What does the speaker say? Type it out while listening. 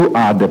You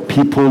are the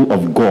people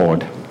of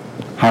God.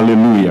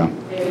 Hallelujah.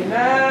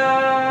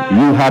 Amen.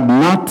 You had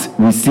not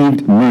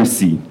received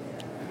mercy,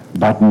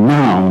 but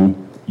now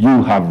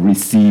you have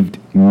received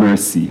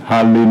mercy.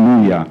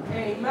 Hallelujah.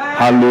 Amen.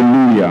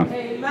 Hallelujah.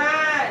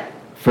 Amen.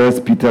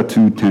 1 Peter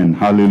 2:10.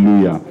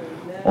 Hallelujah.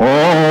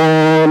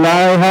 All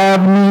I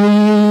have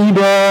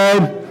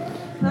needed,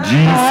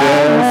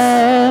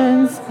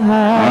 Jesus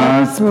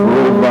has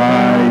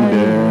provided.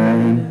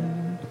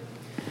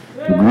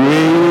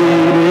 Great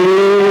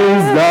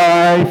is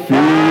thy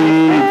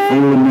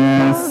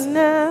faithfulness,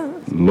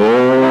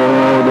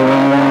 Lord,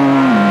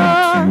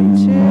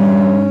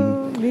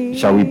 unto me.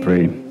 Shall we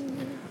pray?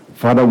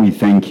 Father, we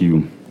thank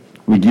you.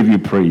 We give you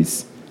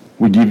praise.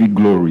 We give you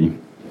glory.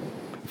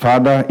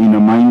 Father, in the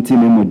mighty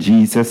name of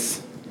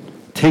Jesus,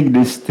 take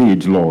this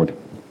stage, Lord.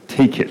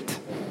 Take it.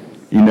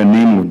 In the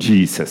name of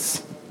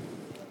Jesus.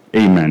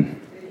 Amen.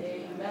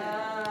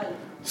 Amen.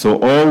 So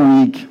all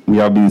week we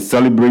have been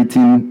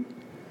celebrating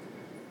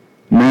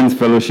Men's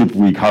Fellowship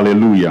Week.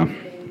 Hallelujah. Amen.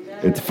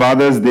 It's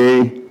Father's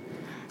Day.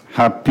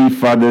 Happy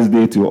Father's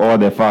Day to all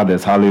the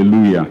fathers.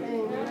 Hallelujah.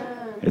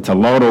 Amen. It's a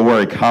lot of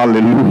work.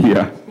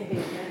 Hallelujah.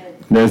 Amen.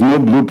 There's no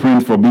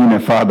blueprint for being a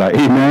father.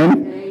 Amen.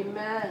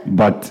 Amen.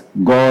 But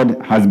God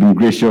has been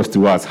gracious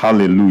to us.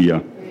 Hallelujah.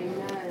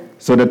 Amen.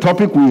 So the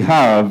topic we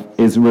have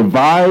is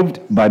revived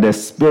by the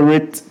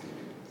Spirit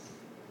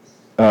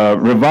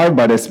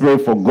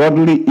for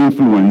godly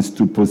influence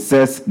to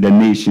possess the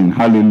nation.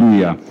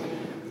 Hallelujah.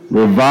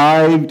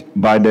 Revived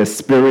by the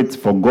Spirit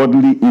for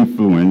godly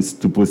influence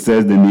to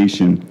possess the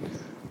nation.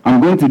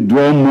 I'm going to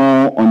dwell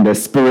more on the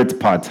Spirit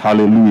part.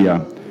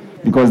 Hallelujah.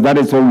 Because that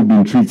is what we've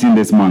been treating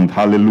this month.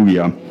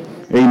 Hallelujah.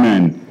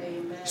 Amen.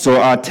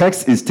 So our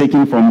text is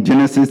taken from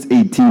Genesis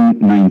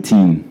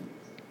 18:19.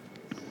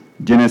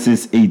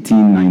 Genesis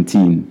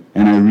 18:19.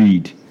 And I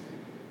read,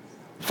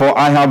 "For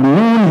I have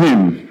known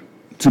him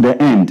to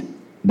the end,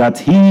 that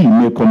he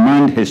may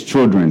command his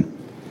children,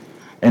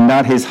 and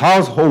that his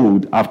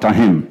household after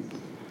him,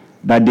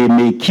 that they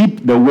may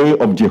keep the way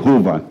of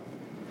Jehovah,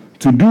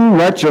 to do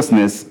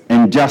righteousness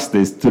and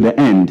justice to the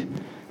end,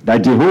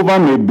 that Jehovah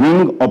may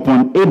bring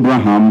upon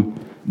Abraham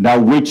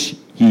that which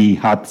he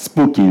had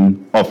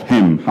spoken of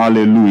him."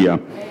 Hallelujah.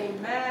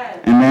 Amen.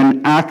 And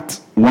then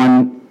Acts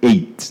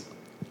 1:8.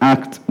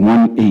 Acts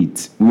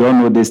 1:8. We all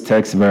know this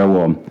text very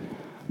well.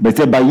 But it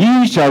said, "But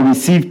ye shall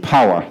receive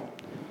power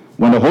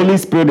when the Holy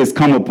Spirit is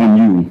come upon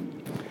you,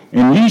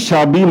 and ye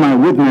shall be my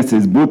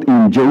witnesses both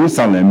in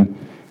Jerusalem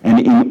and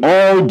in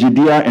all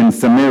Judea and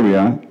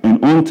Samaria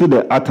and unto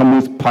the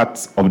uttermost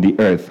parts of the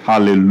earth."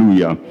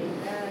 Hallelujah. Amen.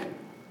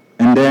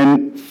 And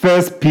then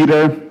 1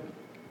 Peter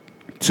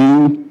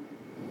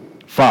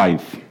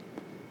 2:5.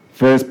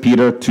 1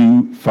 Peter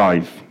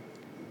 2:5.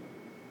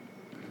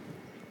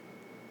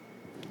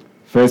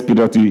 1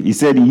 Peter 2, he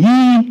said,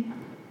 "Ye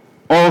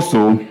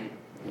also,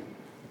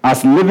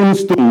 as living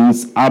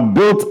stones, are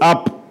built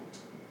up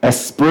a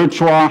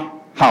spiritual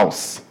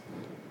house."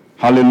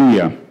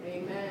 Hallelujah.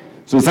 Amen.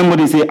 So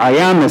somebody say, "I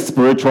am a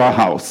spiritual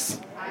house."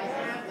 I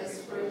am a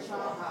spiritual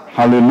house.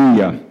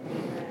 Hallelujah.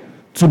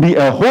 To be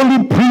a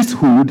holy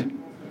priesthood,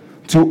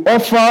 to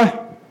offer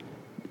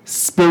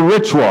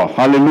spiritual,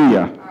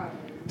 hallelujah,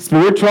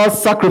 spiritual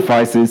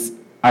sacrifices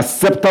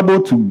acceptable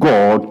to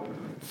God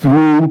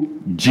through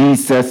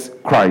Jesus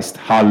Christ.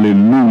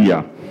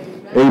 Hallelujah.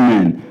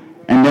 Amen.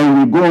 And then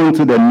we go on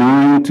to the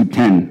 9 to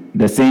 10,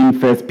 the same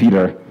 1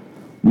 Peter.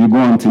 We go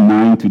on to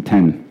 9 to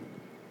 10.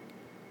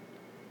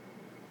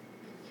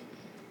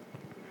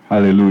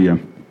 Hallelujah.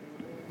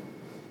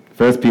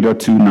 1 Peter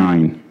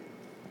 2:9.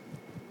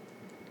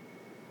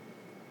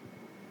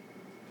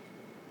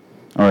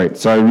 All right,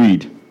 so I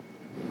read.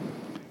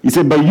 He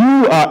said, "But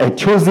you are a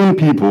chosen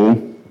people,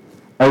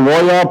 a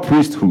royal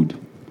priesthood,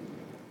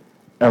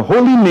 a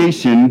holy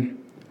nation,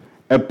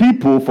 a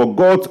people for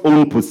God's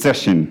own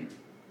possession,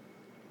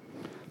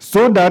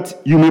 so that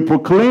you may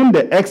proclaim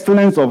the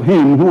excellence of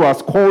him who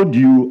has called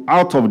you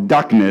out of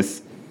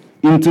darkness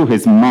into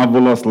his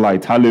marvelous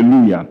light."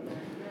 Hallelujah.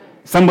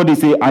 Somebody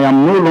say, "I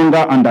am no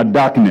longer under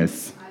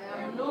darkness.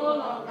 I am no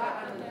longer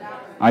under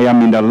darkness. I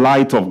am in the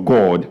light of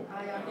God."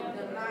 I am in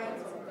the light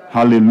of God.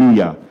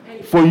 Hallelujah.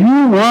 "For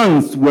you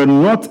once were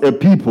not a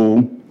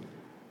people,"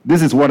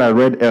 this is what I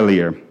read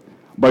earlier,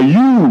 "but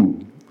you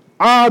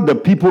are the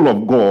people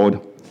of God.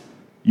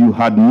 You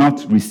had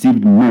not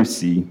received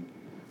mercy,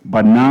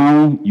 but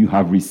now you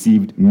have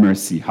received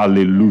mercy."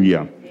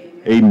 Hallelujah.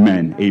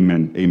 Amen.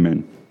 Amen.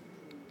 Amen.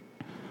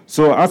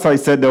 So as I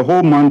said, the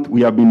whole month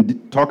we have been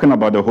talking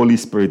about the Holy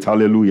Spirit.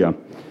 Hallelujah.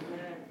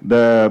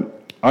 The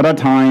other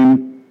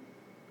time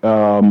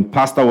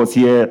Pastor was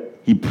here,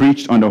 he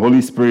preached on the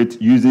Holy Spirit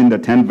using the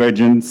 10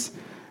 virgins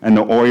and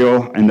the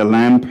oil and the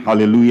lamp.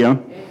 Hallelujah.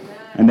 Amen.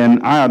 And then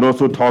I had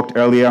also talked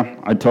earlier,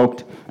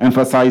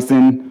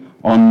 emphasizing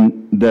on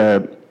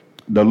the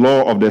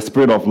law of the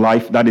Spirit of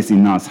life that is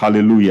in us.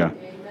 Hallelujah.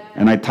 Amen.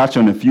 And I touched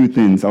on a few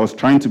things. I was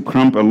trying to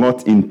cramp a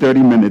lot in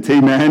 30 minutes.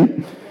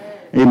 Amen.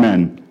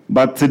 Amen.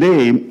 But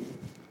today,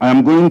 I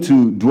am going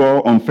to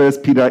dwell on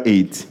 1 Peter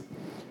 8.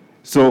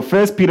 So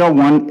First Peter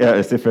 1,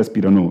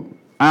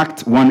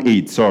 Act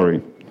 1:8,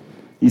 sorry.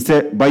 He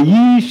said, but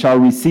ye shall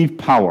receive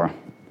power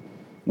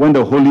when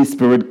the Holy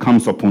Spirit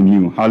comes upon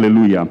you.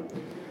 Hallelujah.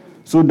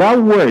 So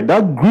that word,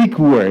 that Greek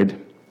word,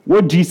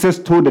 what Jesus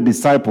told the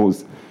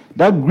disciples,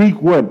 that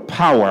Greek word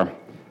power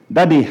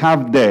that they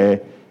have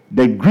there,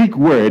 the Greek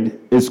word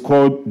is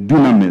called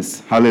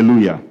dunamis.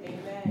 Hallelujah.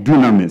 Amen.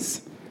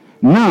 Dunamis.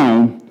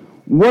 Now,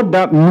 what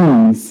that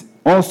means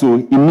also,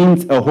 it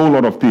means a whole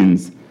lot of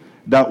things.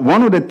 That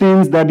one of the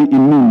things that it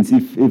means,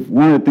 if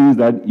one of the things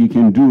that you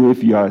can do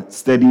if you are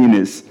studying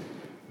is,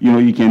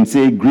 you can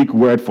say Greek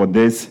word for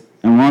this,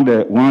 and one of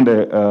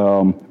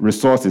the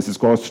resources is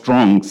called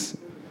Strong's,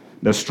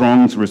 the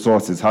Strong's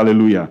resources.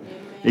 Hallelujah.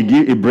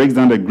 It breaks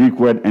down the Greek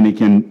word, and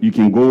you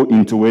can go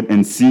into it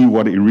and see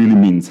what it really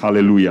means.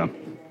 Hallelujah.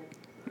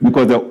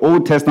 Because the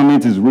Old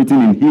Testament is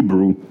written in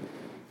Hebrew,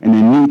 and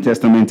the New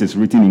Testament is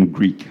written in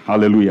Greek.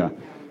 Hallelujah.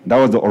 That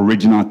was the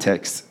original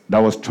text that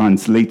was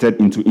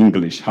translated into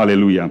English.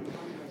 Hallelujah.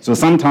 So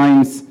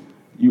sometimes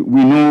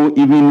we know,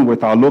 even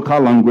with our local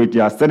language,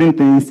 there are certain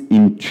things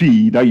in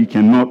Twi that you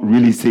cannot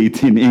really say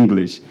it in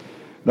English.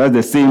 That's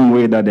the same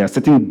way that there are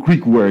certain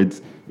Greek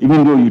words,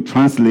 even though you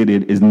translate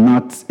it,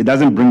 it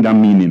doesn't bring that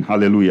meaning.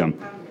 Hallelujah.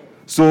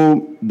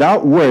 So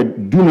that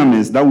word,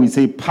 dunamis, that we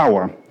say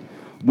power,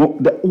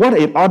 what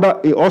it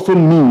also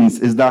means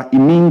is that it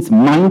means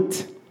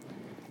might,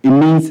 it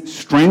means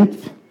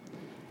strength,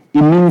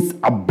 it means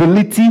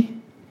ability,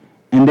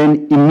 and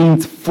then it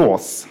means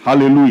force.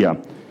 Hallelujah.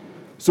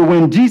 So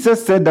when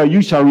Jesus said that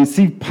you shall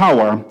receive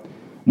power,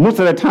 most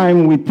of the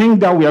time we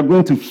think that we are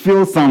going to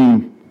feel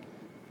something,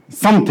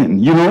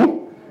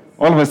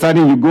 All of a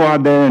sudden you go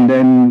out there and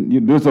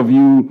then those of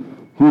you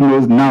who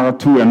knows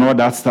Naruto and all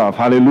that stuff,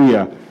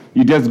 hallelujah,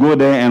 you just go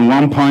there and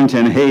one punch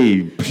and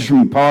hey,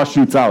 power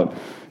shoots out.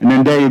 And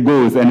then there it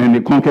goes and then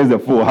it conquers the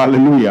foe.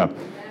 Hallelujah.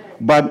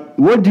 But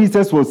what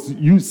Jesus was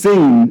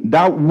saying,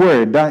 that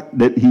word that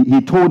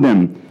he told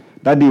them,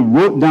 that they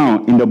wrote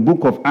down in the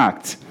book of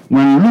Acts,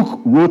 when Luke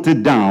wrote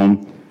it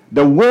down,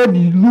 the word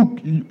Luke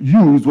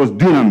used was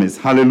dunamis.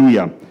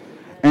 Hallelujah.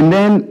 And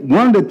then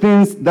one of the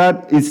things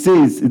that it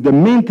says, the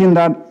main thing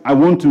that I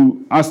want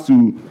us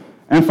to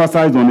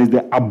emphasize on is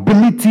the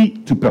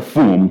ability to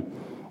perform,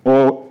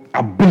 or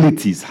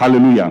abilities.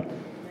 Hallelujah.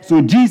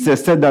 So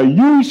Jesus said that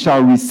you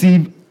shall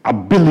receive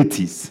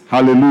abilities.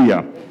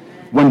 Hallelujah.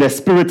 When the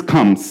Spirit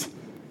comes.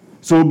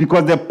 So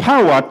because the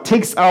power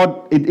takes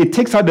out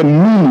the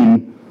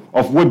meaning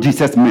of what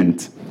Jesus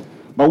meant.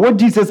 But what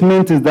Jesus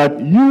meant is that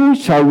you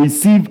shall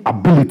receive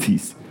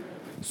abilities,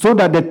 so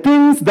that the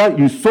things that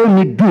you saw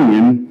me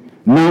doing,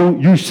 now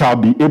you shall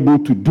be able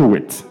to do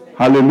it.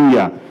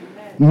 Hallelujah.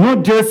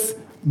 Not just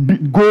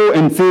go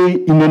and say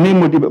in the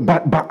name of the,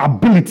 but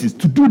abilities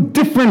to do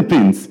different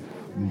things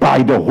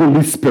by the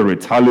Holy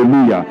Spirit.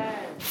 Hallelujah.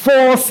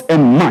 Force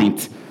and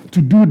might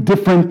to do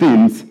different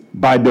things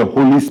by the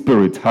Holy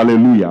Spirit.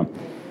 Hallelujah.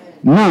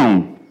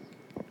 Now,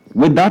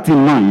 with that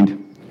in mind,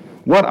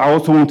 what I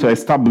also want to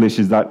establish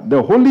is that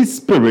the Holy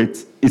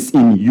Spirit is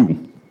in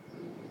you.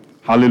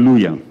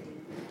 Hallelujah.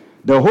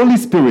 The Holy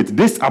Spirit,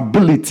 this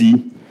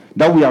ability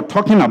that we are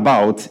talking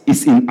about,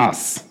 is in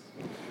us.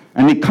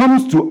 And it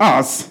comes to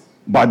us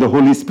by the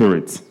Holy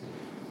Spirit.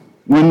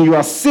 When you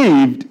are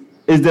saved,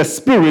 it's the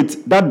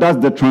Spirit that does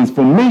the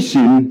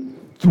transformation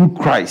through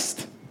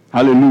Christ.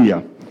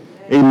 Hallelujah.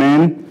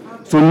 Amen.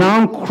 So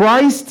now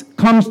Christ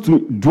comes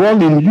to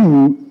dwell in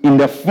you in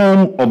the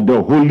form of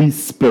the Holy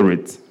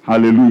Spirit.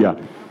 Hallelujah.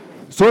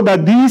 So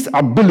that these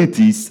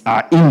abilities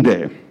are in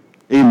there.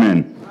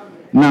 Amen.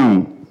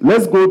 Now,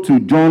 let's go to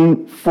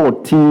John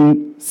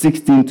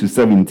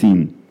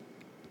 14:16-17.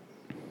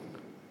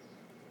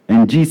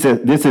 And Jesus,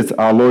 this is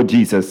our Lord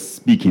Jesus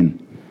speaking.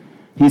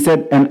 He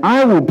said, and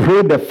I will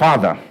pray the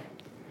Father,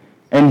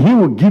 and he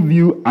will give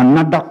you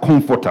another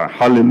comforter.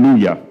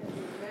 Hallelujah.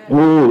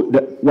 Oh,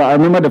 I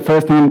remember the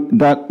first time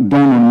that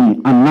dawned on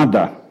me.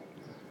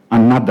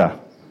 Another.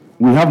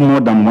 We have more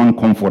than one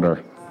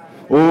comforter.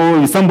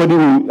 Oh, somebody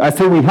I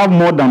say we have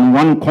more than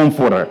one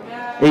comforter.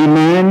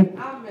 Amen.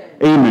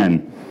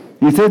 Amen.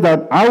 He says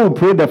that I will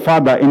pray the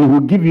Father, and he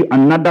will give you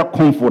another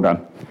comforter,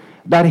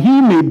 that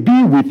he may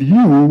be with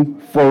you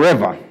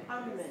forever.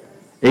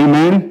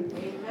 Amen.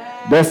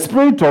 The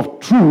Spirit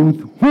of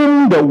truth,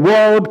 whom the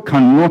world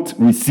cannot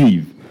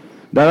receive.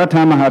 The other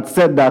time I had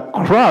said that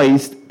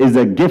Christ is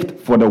a gift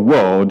for the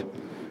world,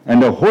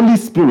 and the Holy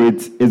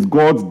Spirit is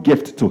God's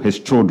gift to his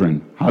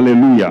children.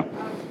 Hallelujah.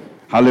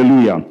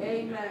 Hallelujah.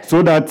 Amen.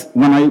 So that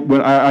when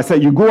I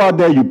said, you go out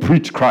there, you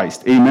preach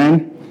Christ.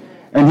 Amen.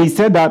 And he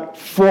said that,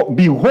 for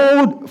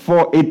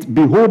it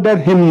beholded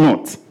him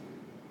not.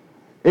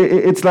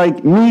 It's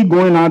like me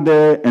going out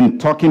there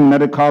and talking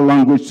medical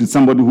language to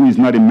somebody who is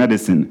not in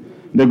medicine.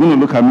 They're going to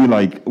look at me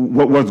like,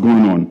 what's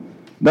going on?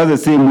 That's the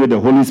same way the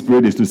Holy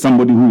Spirit is to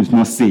somebody who is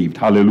not saved.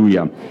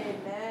 Hallelujah.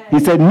 Amen. He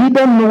said,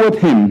 neither knoweth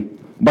him,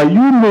 but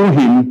you know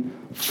him,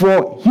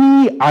 for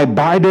he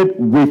abideth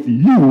with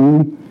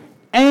you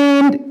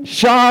and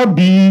shall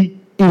be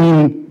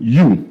in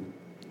you. Amen.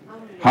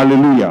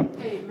 Hallelujah.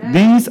 Amen.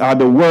 These are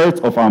the words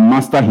of our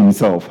Master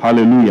himself.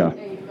 Hallelujah.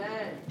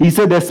 Amen. He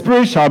said, the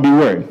Spirit shall be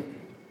where?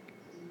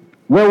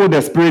 Where will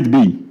the Spirit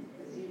be?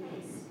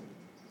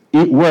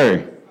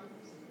 Where?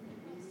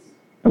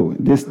 Oh,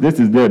 this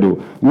is there though.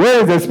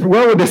 Where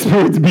will the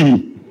Spirit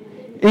be?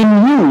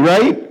 In you,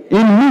 right?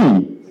 In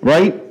me,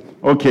 right?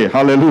 Okay,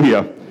 hallelujah.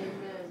 Amen.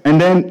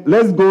 And then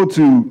let's go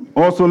to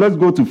 1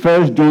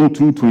 John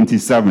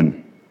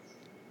 2:27.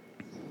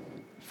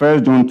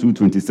 1 John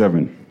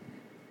 2:27.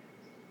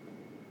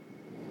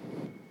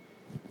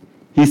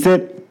 He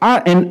said,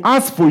 and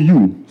as for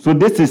you, so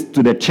this is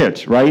to the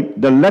church,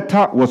 right? The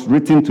letter was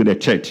written to the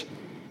church.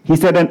 He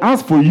said, and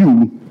as for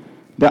you,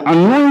 the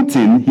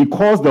anointing, he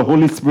calls the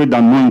Holy Spirit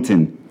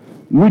anointing,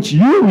 which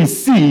you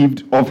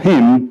received of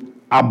him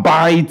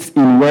abides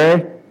in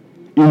where?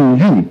 In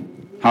you.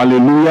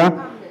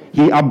 Hallelujah.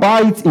 He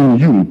abides in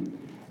you.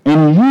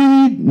 And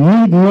ye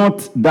need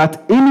not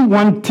that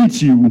anyone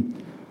teach you,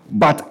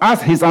 but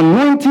as his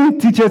anointing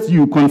teaches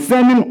you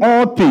concerning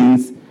all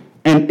things,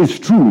 and is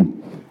true,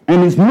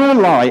 and is no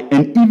lie,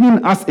 and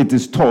even as it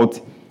is taught,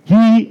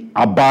 he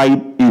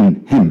abide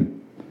in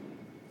him.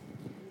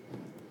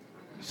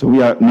 So we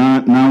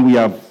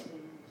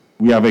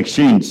have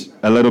exchanged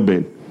a little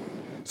bit.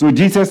 So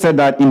Jesus said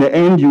that in the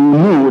end you will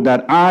know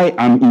that I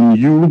am in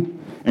you,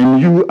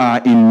 and you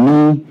are in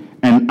me,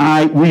 and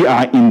we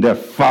are in the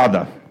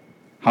Father.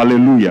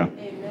 Hallelujah.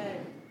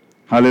 Amen.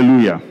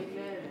 Hallelujah.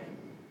 Amen.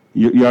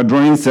 You are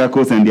drawing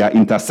circles and they are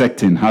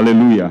intersecting.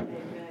 Hallelujah. Amen.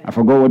 I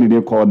forgot what did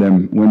they call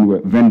them when we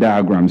were Venn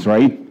diagrams,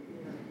 right?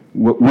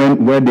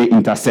 Where they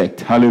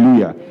intersect.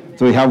 Hallelujah.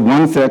 So you have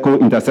one circle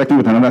intersecting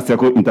with another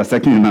circle,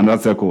 intersecting in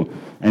another circle.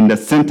 And the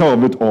center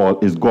of it all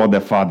is God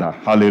the Father.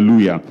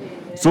 Hallelujah.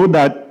 Amen. So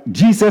that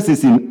Jesus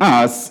is in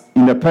us,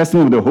 in the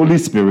person of the Holy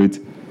Spirit.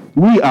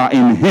 We are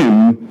in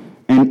him.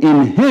 And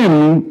in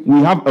him,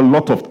 we have a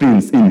lot of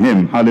things in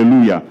him.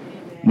 Hallelujah.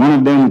 Amen. One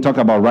of them, we talk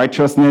about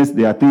righteousness.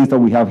 There are things that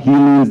we have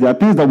healings. There are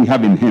things that we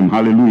have in him.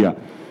 Hallelujah. Amen.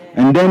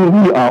 And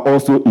then we are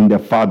also in the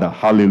Father.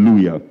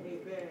 Hallelujah.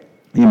 Amen.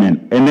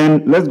 Amen. And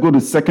then let's go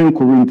to 2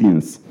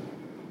 Corinthians.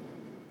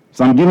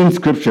 So I'm giving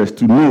scriptures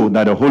to know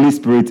that the Holy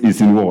Spirit is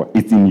in what?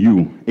 It's in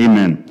you.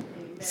 Amen.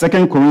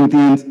 2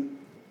 Corinthians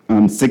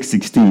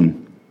 6:16.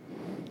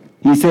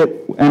 He said,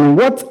 and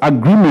what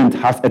agreement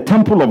has a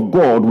temple of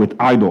God with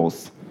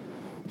idols?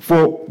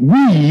 For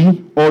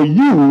we or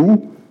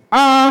you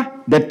are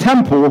the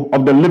temple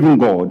of the living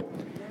God.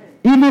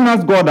 Even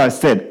as God has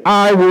said,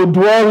 I will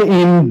dwell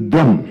in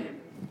them.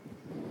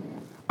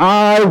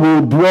 I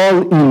will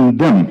dwell in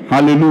them.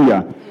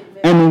 Hallelujah.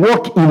 And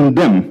walk in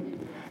them.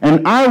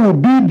 And I will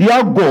be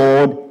their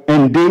God,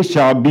 and they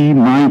shall be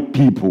my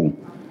people.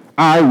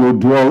 I will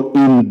dwell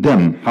in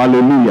them.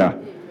 Hallelujah.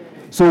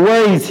 So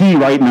where is he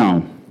right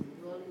now?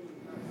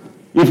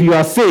 If you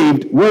are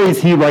saved, where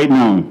is he right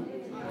now?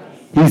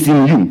 He's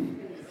in you.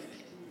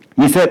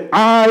 He said,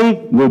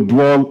 I will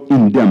dwell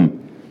in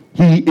them.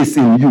 He is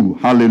in you.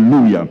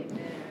 Hallelujah.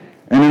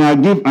 And then I'll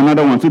give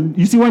another one. So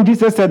you see, when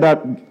Jesus said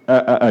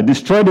that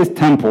destroy this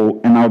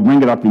temple and I'll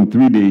bring it up in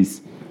 3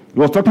 days, he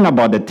was talking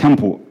about the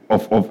temple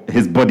of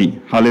his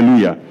body.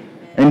 Hallelujah.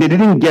 And they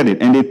didn't get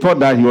it. And they thought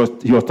that he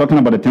was talking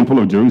about the temple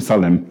of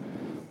Jerusalem,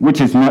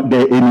 which is not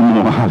there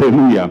anymore.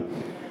 Hallelujah.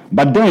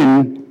 But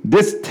then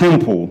this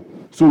temple,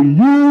 so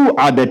you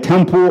are the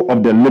temple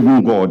of the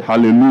living God.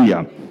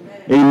 Hallelujah.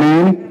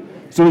 Amen.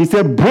 So he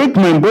said, break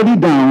my body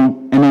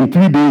down, and in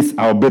 3 days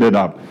I'll build it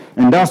up.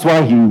 And that's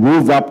why he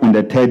rose up on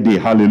the third day.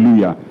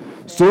 Hallelujah.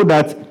 So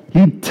that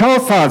he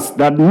tells us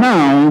that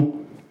now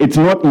it's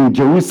not in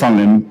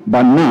Jerusalem,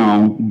 but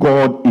now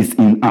God is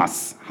in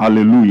us.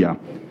 Hallelujah.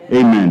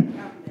 Amen.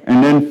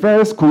 And then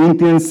 1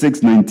 Corinthians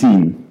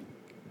 6:19.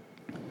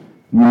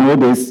 We know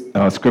this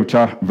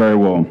scripture very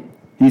well.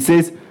 He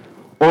says,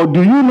 or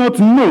do you not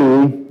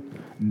know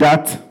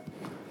that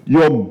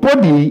your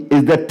body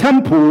is the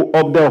temple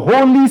of the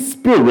Holy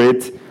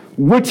Spirit,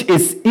 which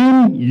is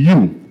in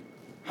you?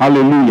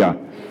 Hallelujah.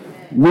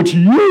 Which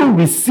you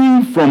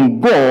receive from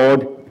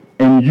God,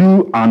 and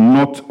you are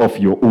not of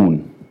your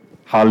own.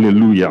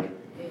 Hallelujah.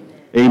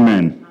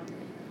 Amen.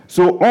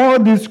 So all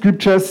these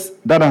scriptures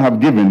that I have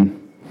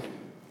given,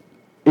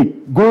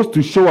 it goes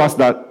to show us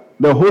that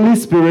the Holy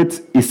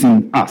Spirit is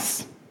in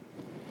us.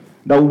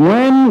 That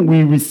when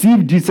we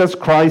receive Jesus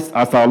Christ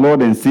as our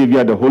Lord and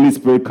Savior, the Holy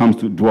Spirit comes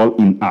to dwell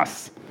in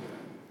us.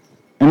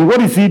 And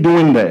what is he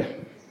doing there?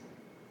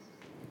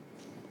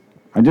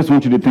 I just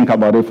want you to think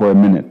about it for a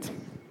minute.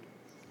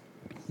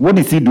 What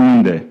is he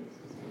doing there?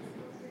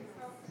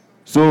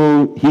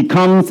 So he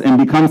comes and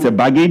becomes a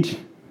baggage.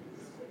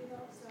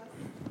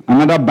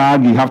 Another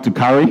bag you have to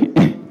carry.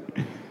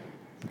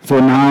 So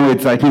now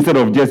it's like instead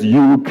of just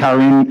you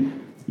carrying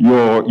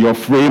your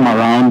frame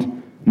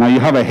around, now you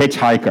have a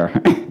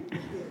hitchhiker.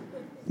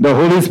 The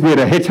Holy Spirit,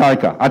 a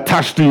hitchhiker,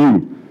 attached to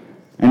you.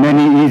 And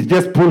then he's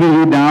just pulling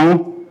you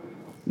down.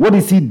 What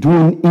is he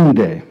doing in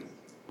there?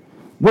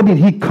 What did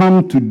he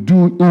come to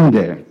do in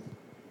there?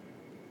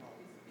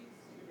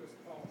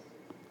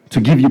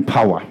 To give you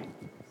power.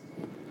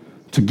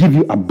 To give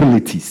you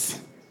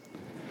abilities.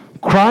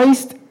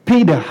 Christ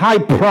paid a high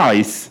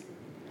price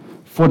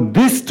for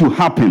this to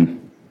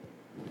happen.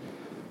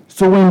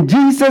 So when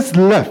Jesus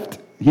left,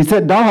 he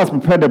said, thou hast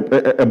prepared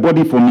a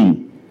body for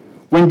me.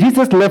 When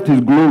Jesus left his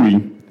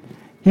glory,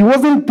 he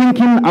wasn't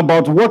thinking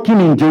about walking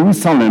in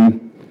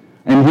Jerusalem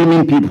and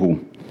healing people.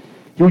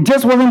 He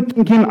just wasn't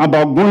thinking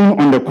about going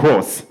on the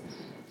cross.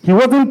 He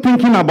wasn't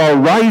thinking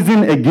about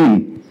rising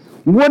again.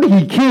 What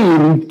he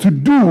came to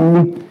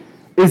do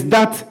is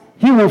that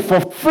he will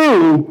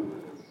fulfill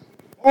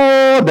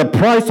all the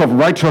price of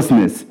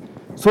righteousness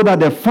so that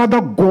the Father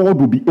God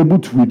will be able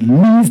to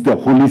release the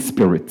Holy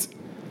Spirit.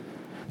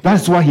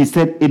 That's why he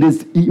said, it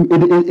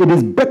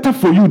is better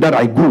for you that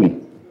I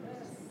go.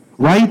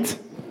 Right?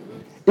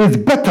 It's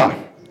better.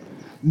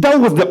 That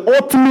was the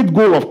ultimate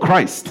goal of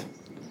Christ.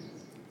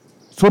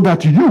 So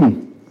that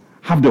you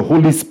have the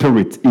Holy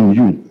Spirit in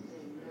you.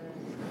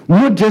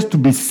 Not just to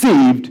be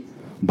saved,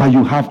 but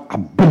you have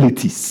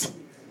abilities.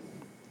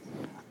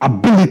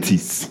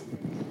 Abilities.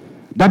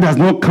 That does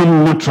not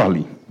come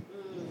naturally,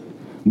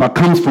 but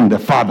comes from the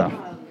Father.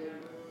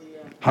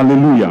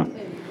 Hallelujah.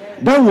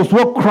 That was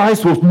what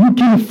Christ was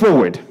looking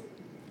forward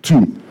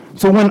to.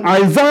 So when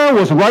Isaiah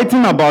was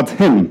writing about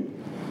him,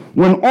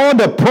 when all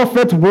the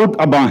prophets wrote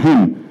about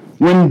him,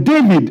 when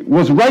David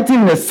was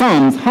writing the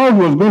Psalms, how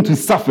he was going to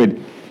suffer,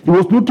 he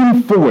was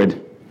looking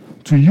forward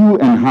to you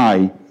and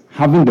I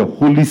having the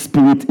Holy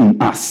Spirit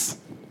in us.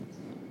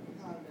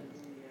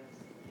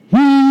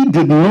 He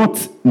did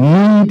not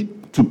need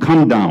to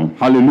come down.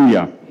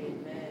 Hallelujah.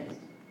 Amen.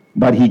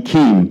 But he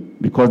came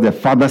because the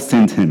Father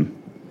sent him.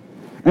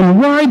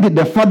 And why did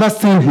the Father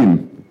send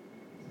him?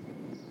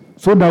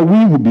 So that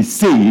we will be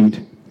saved,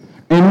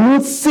 and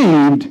not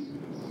saved,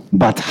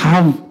 but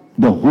have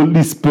the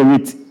Holy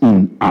Spirit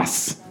in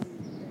us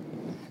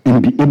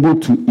and be able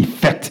to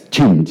effect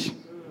change.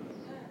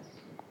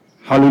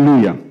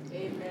 Hallelujah.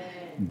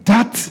 Amen.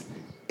 That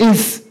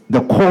is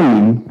the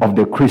calling of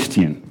the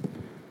Christian.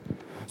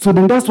 So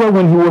then that's why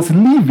when he was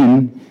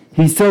leaving,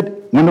 he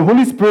said, when the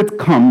Holy Spirit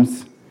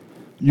comes,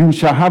 you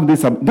shall have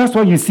this. That's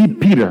why you see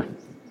Peter,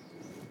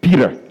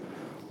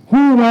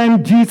 who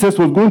when Jesus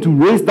was going to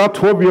raise that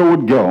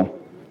 12-year-old girl,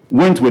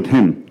 went with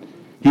him.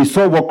 He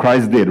saw what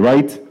Christ did,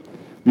 right?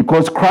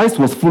 Because Christ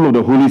was full of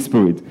the Holy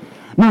Spirit.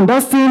 Now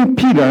that same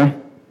Peter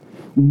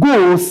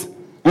goes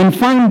and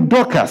finds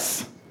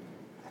Dorcas.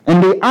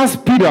 And they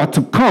ask Peter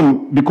to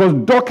come because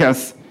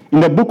Dorcas,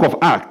 in the book of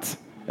Acts,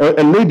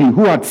 a lady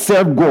who had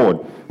served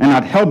God and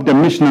had helped the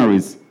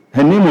missionaries,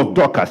 her name was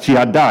Dorcas, she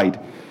had died.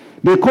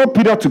 They called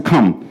Peter to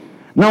come.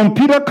 Now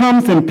Peter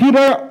comes, and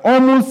Peter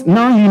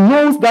now he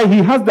knows that he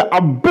has the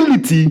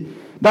ability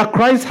that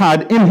Christ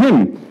had in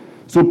him.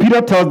 So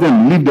Peter tells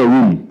them, leave the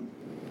room.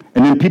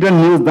 And then Peter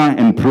kneels down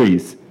and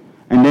prays.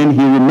 And then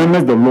he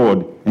remembers the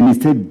Lord, and he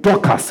said,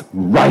 Dorcas,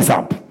 rise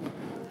up.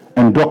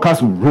 And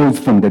Dorcas rose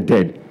from the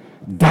dead.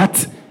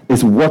 That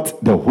is what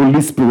the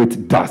Holy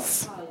Spirit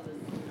does.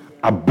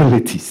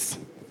 Abilities.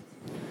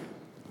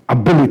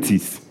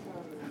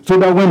 So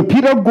that when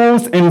Peter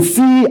goes and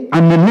see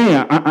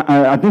Ananias,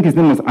 I think his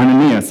name was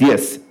Ananias,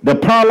 yes, the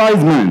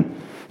paralyzed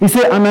man, he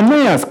said,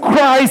 Ananias,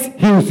 Christ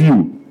heals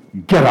you.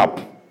 Get up.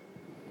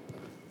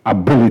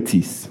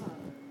 Abilities.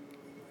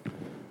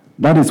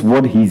 That is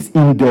what he's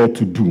in there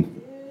to do.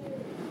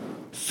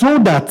 So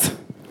that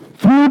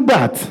through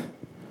that,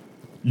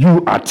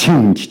 you are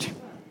changed.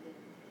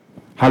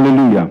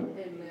 Hallelujah.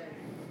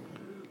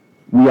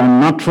 We are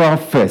natural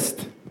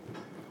first.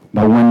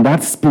 But when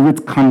that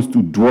spirit comes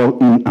to dwell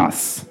in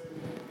us,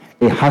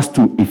 it has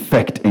to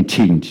effect a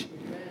change.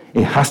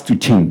 It has to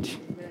change.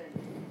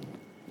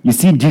 You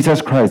see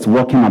Jesus Christ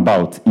walking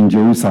about in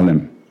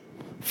Jerusalem,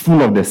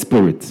 full of the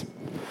Spirit.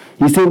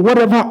 He said,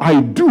 whatever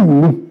I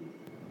do,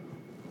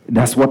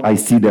 that's what I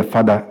see the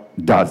Father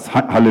does.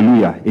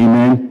 Hallelujah.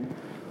 Amen.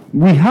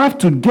 We have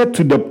to get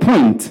to the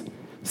point.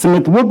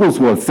 Smith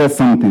Wigglesworth said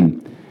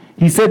something.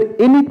 He said,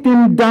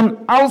 anything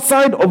done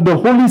outside of the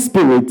Holy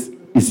Spirit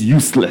is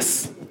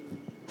useless.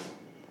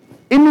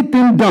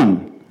 Anything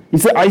done. He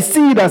said, I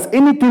see it as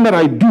anything that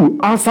I do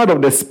outside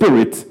of the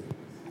Spirit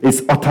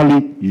is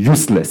utterly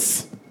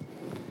useless.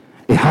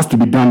 It has to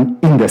be done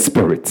in the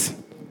Spirit.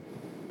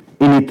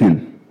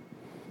 Anything.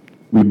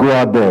 We go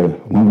out there,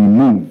 when we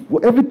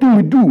move, everything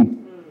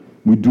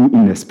we do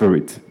in the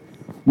Spirit.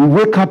 We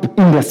wake up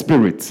in the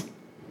Spirit.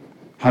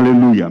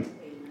 Hallelujah.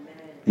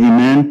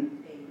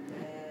 Amen.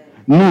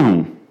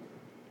 Amen.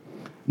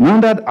 Now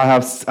that I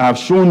have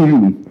shown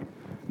you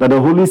that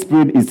the Holy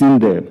Spirit is in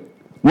there,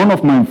 one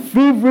of my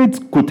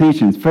favorite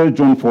quotations, 1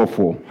 John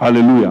 4:4.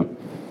 Hallelujah.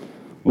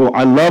 Oh,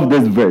 I love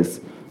this verse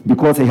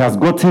because it has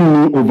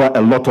gotten me over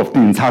a lot of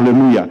things.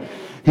 Hallelujah.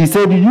 He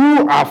said,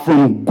 you are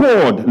from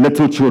God,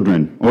 little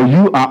children, or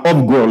you are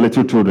of God,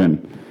 little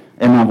children,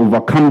 and have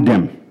overcome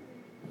them.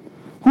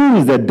 Who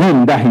is the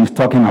them that he's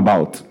talking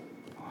about?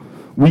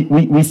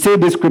 We say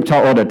this scripture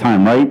all the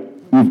time, right?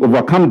 We've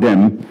overcome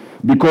them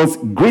because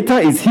greater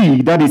is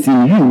he that is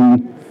in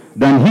you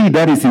than he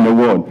that is in the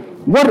world.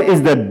 What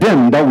is the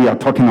them that we are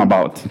talking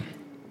about?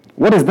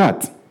 What is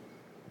that?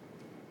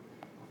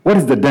 What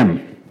is the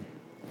them?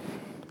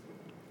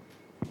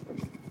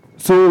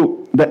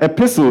 So the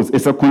epistles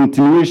is a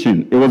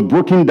continuation. It was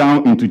broken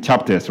down into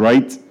chapters,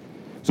 right?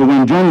 So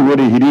when John wrote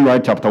it, he didn't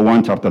write chapter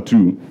 1, chapter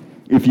 2.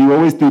 If you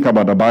always think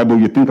about the Bible,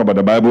 you think about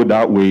the Bible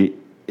that way,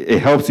 it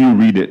helps you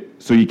read it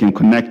so you can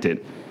connect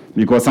it.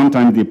 Because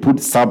sometimes they put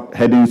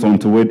subheadings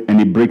onto it and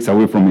it breaks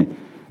away from it.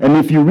 And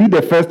if you read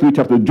the first 3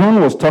 chapters,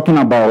 John was talking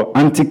about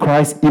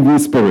Antichrist, evil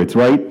spirits,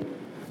 right?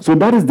 So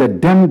that is the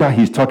them that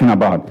he's talking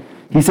about.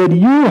 He said,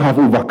 you have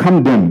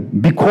overcome them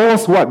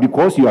because what?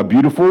 Because you are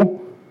beautiful?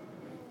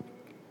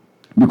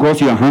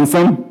 Because you are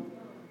handsome?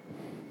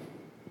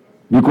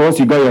 Because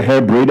you got your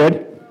hair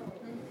braided?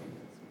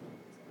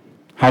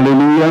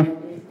 Hallelujah.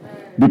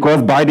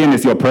 Because Biden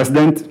is your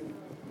president?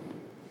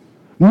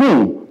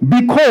 No,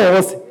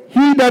 because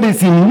he that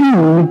is in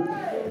you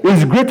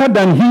is greater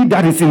than he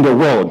that is in the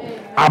world.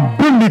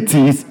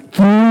 Abilities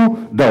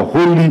through the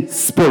Holy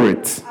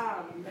Spirit.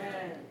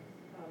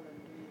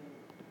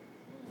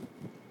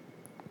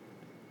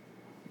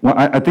 Well,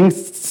 I think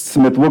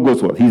Smith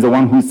Wigglesworth, he's the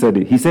one who said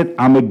it. He said,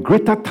 I'm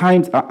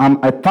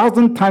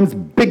 1,000 times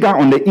bigger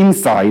on the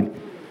inside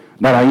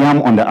than I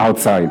am on the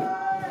outside.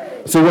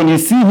 So when you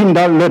see him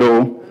that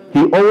little,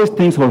 he always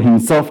thinks of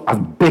himself as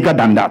bigger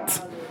than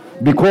that.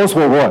 Because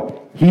for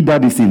what? He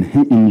that is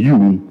in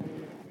you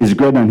is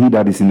greater than he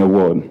that is in the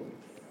world.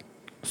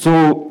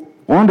 So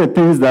one of the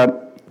things that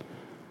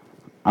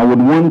I would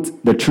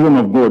want the children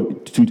of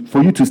God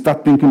for you to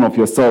start thinking of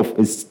yourself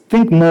is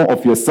think more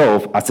of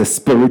yourself as a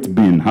spirit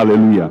being.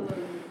 Hallelujah.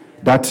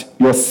 That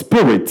your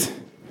spirit,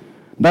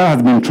 that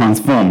has been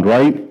transformed,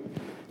 right?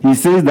 He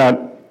says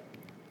that,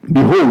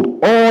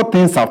 behold, all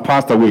things have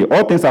passed away.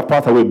 All things have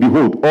passed away.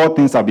 Behold, all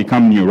things have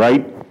become new,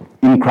 right?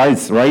 In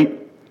Christ, right?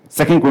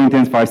 2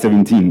 Corinthians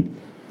 5:17.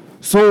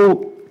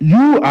 So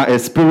you are a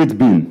spirit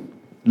being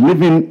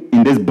living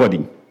in this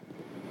body.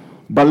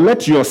 But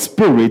let your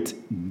spirit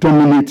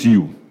dominate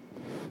you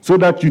so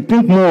that you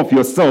think more of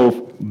yourself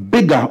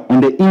bigger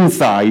on the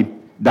inside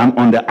than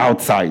on the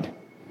outside.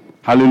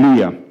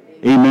 Hallelujah.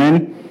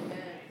 Amen.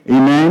 Amen.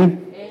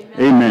 Amen.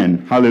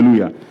 Amen.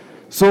 Hallelujah.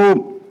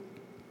 So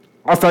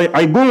as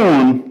I go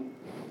on,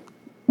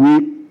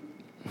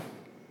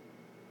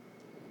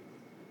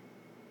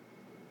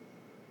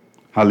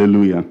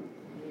 hallelujah. Amen.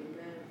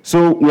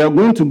 So we are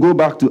going to go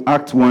back to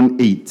Acts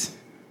 1:8.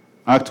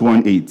 Acts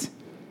 1:8.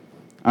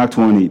 Acts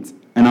 1:8.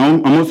 And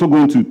I'm also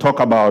going to talk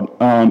about,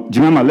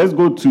 Jemima, let's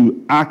go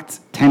to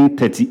Acts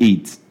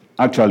 10:38.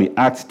 Actually,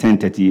 Acts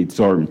 10:38,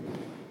 sorry.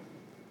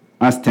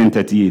 Acts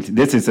 10:38.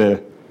 This is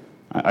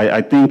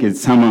I think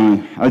it's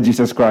someone,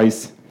 Jesus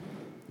Christ.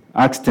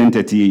 Acts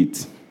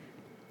 10:38.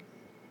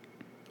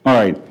 All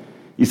right.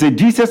 He said,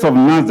 Jesus of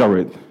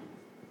Nazareth.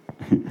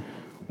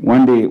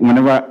 One day,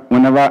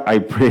 whenever I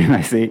pray and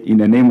I say, in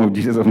the name of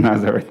Jesus of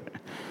Nazareth,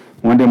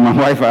 one day my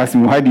wife asked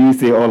me, why do you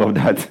say all of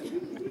that?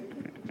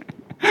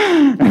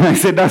 And I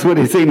said, that's what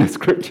they say in the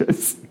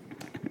scriptures.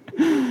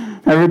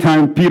 Every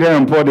time Peter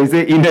and Paul, they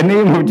say, in the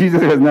name of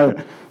Jesus of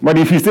Nazareth. But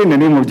if you say in the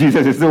name of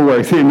Jesus, it still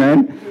works.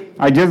 Amen.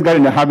 I just got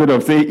in the habit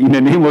of saying, in the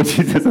name of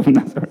Jesus of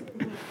Nazareth.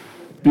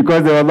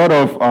 Because there were a lot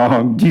of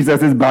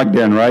Jesuses back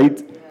then,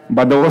 right?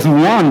 But there was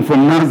one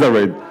from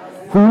Nazareth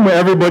whom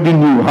everybody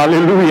knew.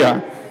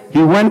 Hallelujah.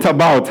 He went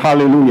about.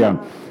 Hallelujah.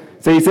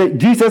 So he said,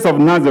 Jesus of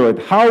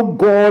Nazareth, how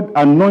God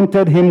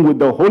anointed him with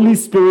the Holy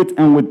Spirit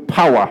and with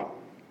power.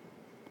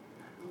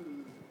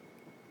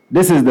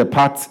 This is the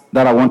part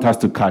that I want us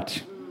to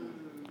catch.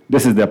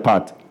 This is the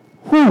part.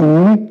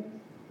 Who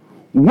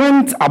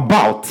went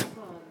about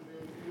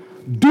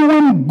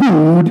doing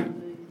good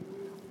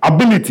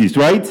abilities,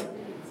 right?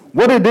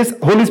 What did this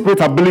Holy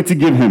Spirit ability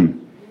give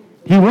him?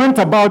 He went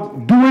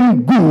about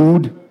doing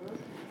good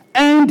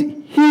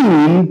and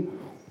healing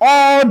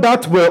all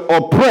that were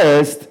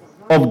oppressed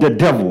of the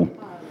devil,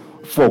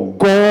 for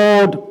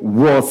God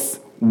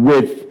was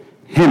with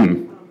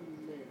him.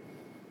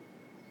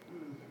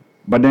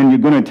 But then you're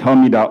going to tell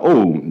me that,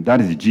 oh,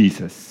 that is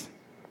Jesus,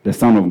 the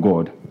Son of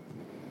God.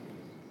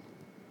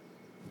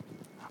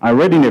 I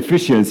read in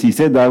Ephesians, he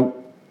said that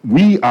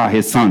we are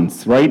his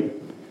sons, right?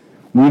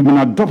 We've been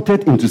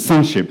adopted into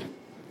sonship.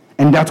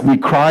 And that we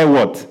cry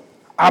what?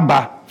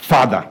 Abba,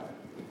 Father.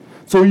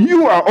 So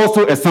you are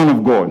also a son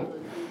of God.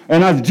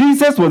 And as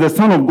Jesus was a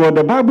son of God,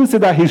 the Bible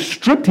said that he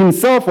stripped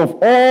himself of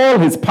all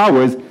his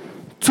powers,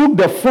 took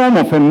the form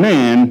of a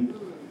man,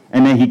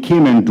 and then he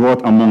came and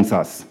dwelt amongst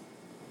us.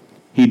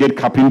 He did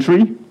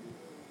carpentry.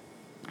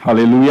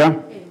 Hallelujah.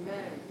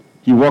 Amen.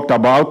 He walked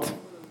about.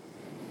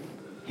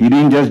 He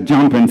didn't just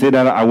jump and say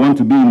that I want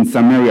to be in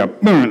Samaria.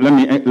 Let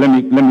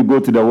me go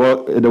to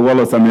the wall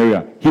of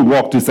Samaria. He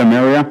walked to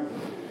Samaria.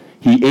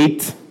 He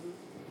ate.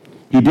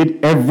 He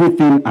did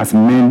everything as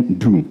men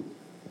do.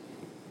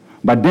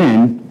 But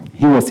then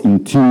he was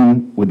in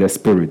tune with the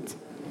Spirit.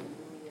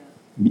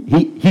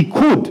 He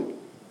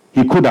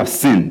could have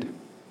sinned.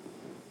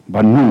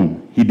 But no,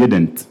 he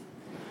didn't.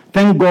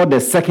 Thank God the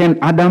second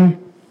Adam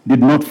did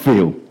not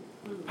fail.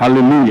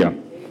 Hallelujah.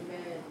 Amen.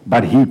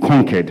 But he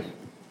conquered.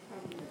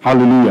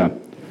 Hallelujah.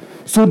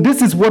 So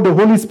this is what the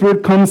Holy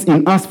Spirit comes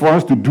in us for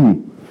us to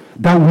do.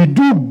 That we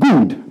do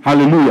good.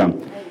 Hallelujah.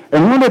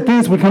 And one of the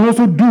things we can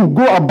also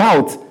go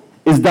about,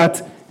 is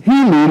that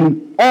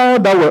healing all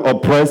that were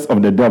oppressed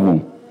of the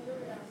devil.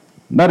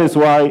 That is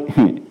why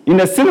in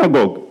the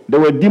synagogue, there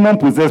were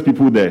demon-possessed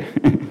people there.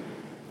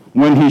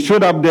 When he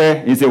showed up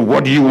there, he said,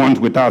 "What do you want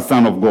with our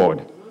Son of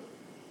God?"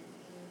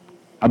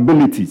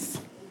 Abilities.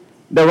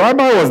 The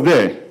rabbi was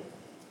there.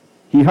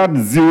 He had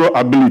 0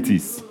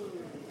 abilities.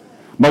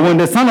 But when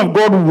the Son of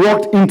God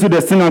walked into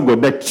the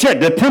synagogue, the church,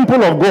 the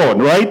temple of God,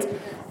 right?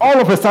 All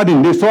of a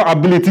sudden, they saw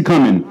ability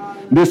coming.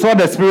 They saw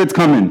the Spirit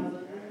coming.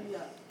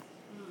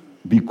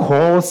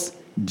 Because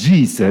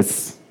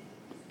Jesus,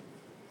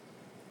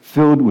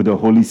 filled with the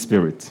Holy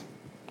Spirit,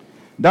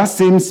 that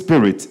same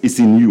Spirit is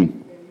in you.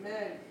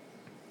 Amen.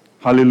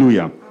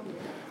 Hallelujah. Amen.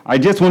 I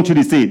just want you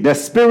to say, the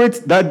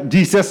Spirit that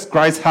Jesus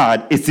Christ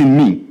had is in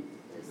me.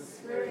 The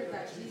Spirit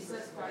that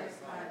Jesus Christ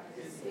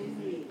had is in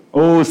me.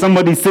 Oh,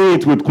 somebody say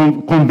it with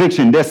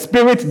conviction. The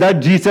Spirit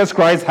that Jesus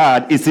Christ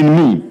had is in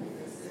me.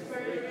 The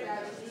Spirit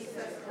that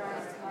Jesus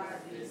Christ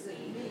had is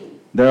in me.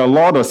 There are a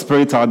lot of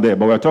spirits out there,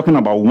 but we're talking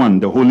about one,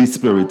 the Holy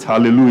Spirit.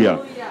 Hallelujah.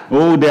 Hallelujah.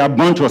 Oh, there are a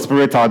bunch of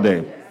spirits out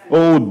there.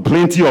 Oh,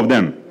 plenty of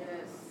them.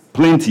 Yes.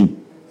 Plenty.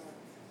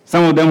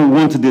 Some of them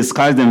want to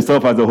disguise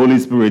themselves as the Holy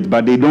Spirit,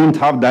 but they don't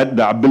have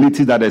the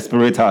ability that the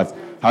Spirit has.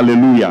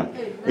 Hallelujah.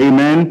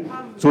 Amen.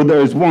 So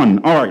there is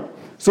one. All right.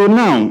 So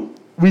now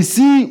we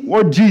see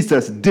what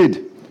Jesus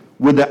did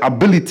with the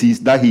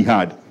abilities that he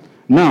had.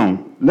 Now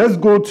let's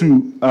go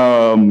to,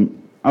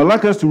 I'd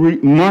like us to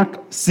read Mark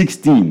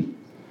 16.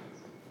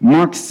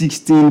 Mark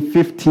 16,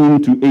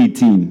 15 to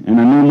 18. And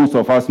I know most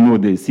of us know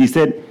this. He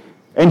said,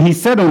 "And he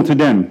said unto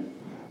them,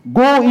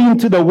 Go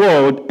into the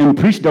world and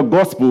preach the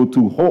gospel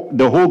to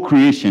the whole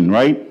creation,"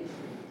 right?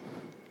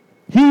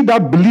 "He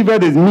that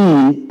believeth in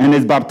me and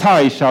is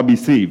baptized shall be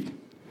saved.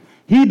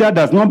 He that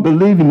does not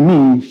believe in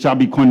me shall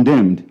be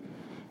condemned.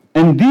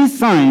 And these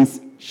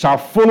signs shall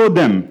follow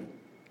them."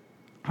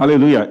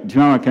 Hallelujah.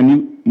 Joanna, can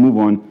you move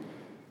on?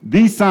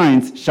 "These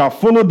signs shall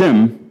follow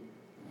them,"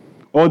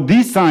 or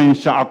 "these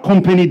signs shall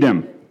accompany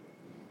them."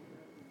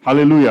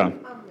 Hallelujah.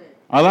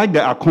 I like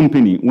the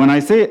accompany. When I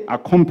say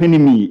accompany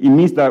me, it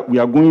means that we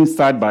are going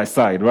side by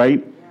side,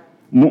 right?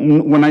 Yeah.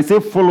 When I say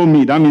follow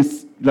me, that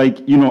means like,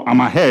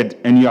 I'm ahead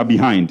and you are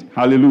behind.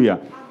 Hallelujah.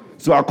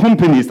 So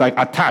accompany is like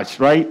attached,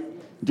 right?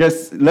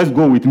 Just let's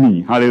go with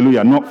me.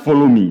 Hallelujah. Not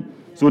follow me.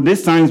 So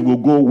these signs will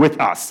go with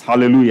us.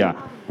 Hallelujah.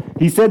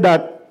 He said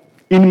that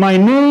in my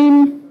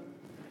name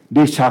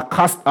they shall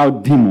cast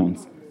out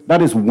demons.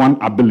 That is one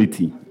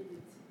ability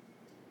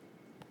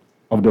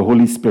of the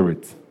Holy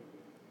Spirit.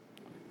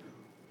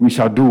 We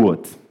shall do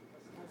what?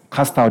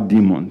 Cast out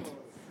demons.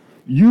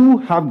 You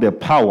have the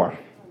power.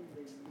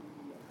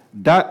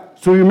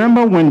 So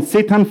remember when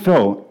Satan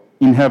fell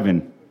in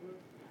heaven,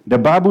 the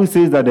Bible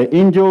says that the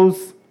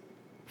angels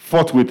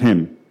fought with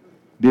him.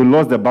 They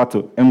lost the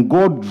battle, and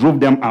God drove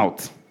them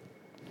out.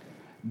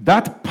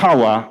 That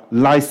power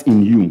lies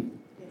in you.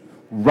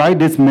 Right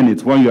this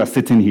minute while you are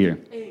sitting here.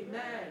 Amen.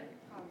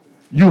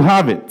 You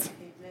have it.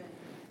 Amen.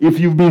 If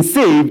you've been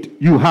saved,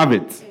 you have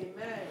it.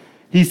 Amen.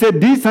 He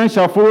said, "These signs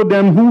shall follow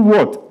them who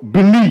what?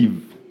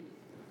 Believe."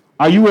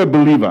 Are you a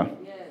believer?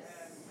 Yes.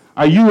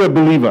 Are you a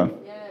believer?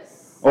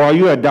 Yes. Or are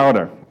you a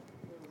doubter?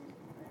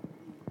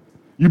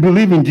 You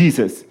believe in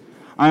Jesus.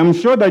 I am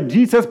sure that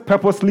Jesus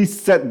purposely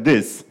said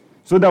this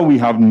so that we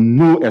have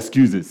no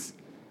excuses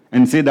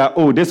and say that,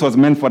 "Oh, this was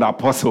meant for the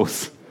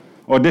apostles,"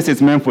 or "This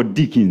is meant for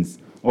deacons,"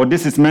 or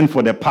 "This is meant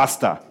for the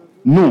pastor."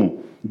 No.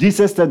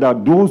 Jesus said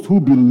that those who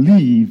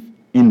believe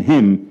in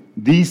him,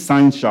 these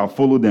signs shall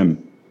follow them.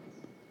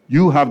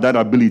 You have that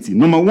ability.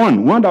 Number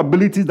one of the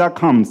abilities that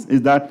comes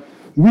is that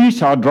we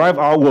shall drive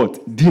out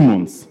what?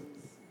 Demons.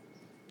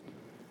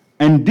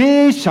 "And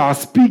they shall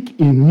speak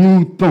in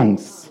new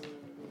tongues."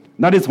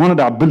 That is one of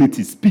the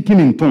abilities, speaking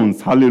in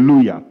tongues.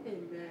 Hallelujah.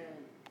 Amen.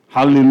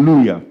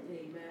 Hallelujah. Amen.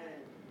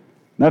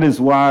 That is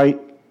why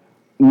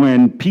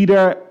when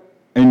Peter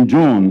and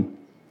John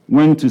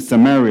went to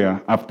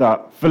Samaria after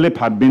Philip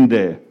had been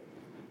there,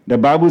 the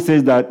Bible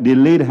says that they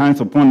laid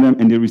hands upon them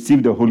and they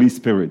received the Holy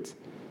Spirit.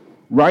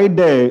 Right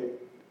there,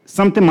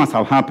 something must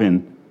have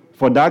happened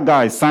for that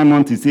guy,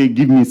 Simon, to say,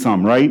 "Give me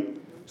some," right?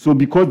 So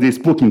because they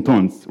spoke in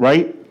tongues,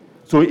 right?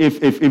 So if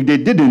they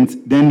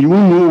didn't, then you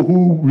will know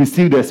who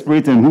received the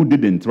Spirit and who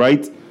didn't,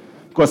 right?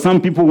 Because some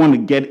people want to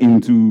get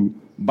into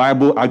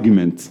Bible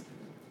arguments.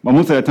 But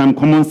most of the time,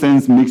 common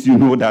sense makes you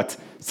know that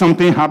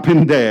something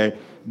happened there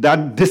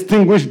that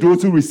distinguished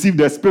those who received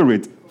the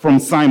Spirit from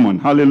Simon.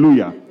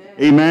 Hallelujah.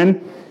 Amen.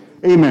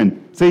 Amen.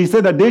 So he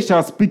said that they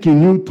shall speak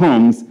in new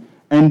tongues,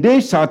 and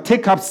they shall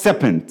take up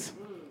serpents.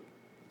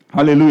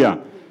 Hallelujah.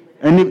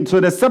 And so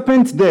the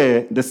serpent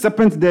there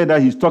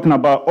that he's talking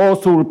about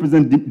also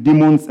represent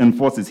demons and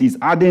forces. He's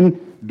adding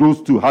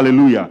those two.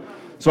 Hallelujah.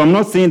 So I'm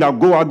not saying that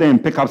go out there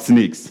and pick up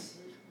snakes.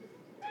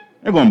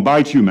 They're going to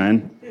bite you,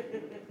 man.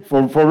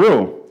 For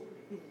real.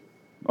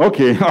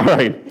 Okay, all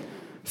right.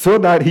 So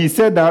that he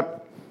said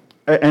that,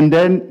 and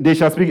then they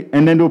shall speak,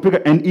 and then they'll pick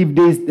up, and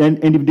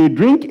if they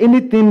drink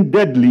anything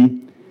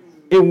deadly,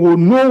 it will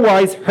no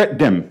wise hurt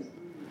them.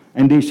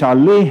 and they shall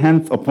lay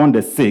hands upon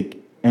the sick,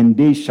 and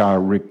they shall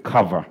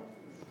recover.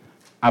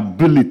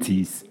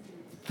 Abilities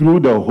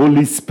through the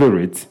Holy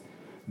Spirit,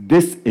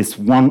 this is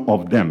one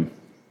of them.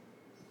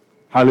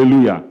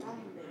 Hallelujah.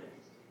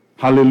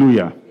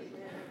 Hallelujah.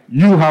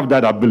 You have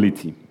that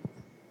ability.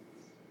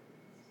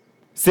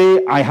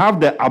 Say, I have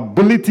the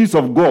abilities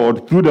of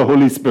God through the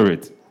Holy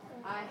Spirit.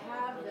 I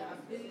have the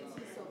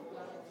abilities of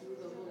God through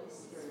the Holy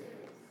Spirit.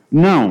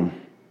 Now,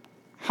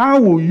 how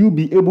will you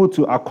be able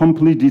to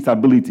accomplish these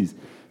abilities?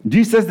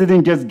 Jesus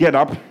didn't just get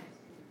up.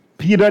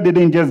 Peter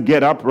didn't just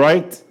get up,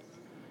 right?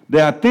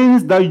 There are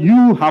things that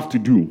you have to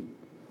do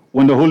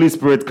when the Holy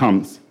Spirit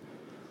comes.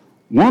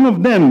 One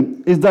of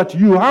them is that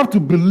you have to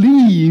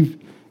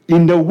believe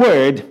in the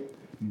word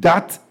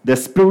that the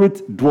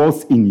Spirit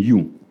dwells in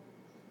you.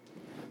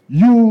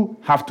 You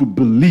have to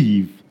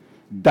believe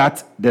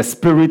that the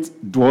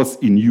Spirit dwells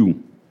in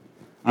you.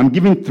 I'm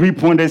giving 3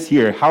 pointers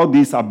here, how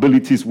these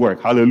abilities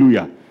work.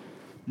 Hallelujah.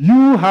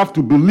 You have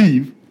to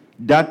believe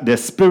that the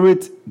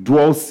Spirit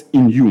dwells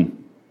in you.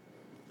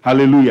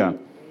 Hallelujah. Amen.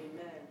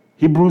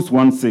 Hebrews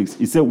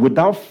 1:6, it said,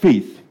 without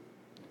faith,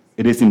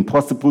 it is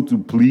impossible to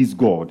please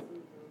God.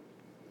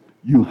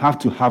 You have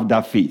to have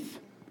that faith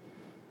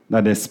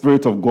that the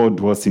Spirit of God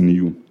dwells in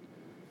you.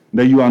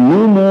 That you are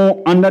no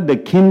more under the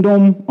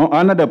kingdom or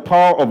under the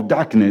power of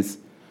darkness,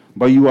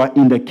 but you are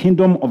in the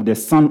kingdom of the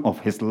Son of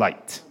His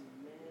light.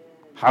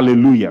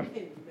 Hallelujah.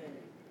 Amen.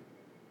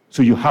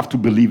 So you have to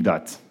believe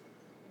that.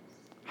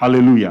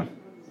 Hallelujah.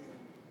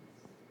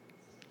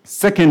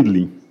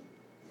 Secondly,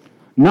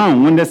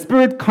 now when the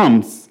Spirit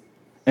comes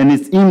and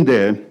is in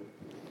there,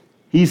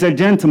 He's a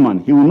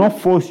gentleman. He will not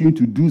force you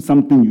to do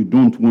something you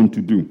don't want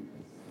to do.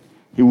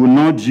 He will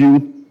nudge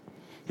you.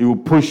 He will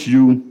push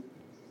you,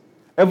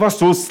 ever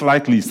so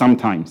slightly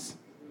sometimes.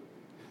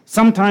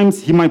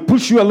 Sometimes He might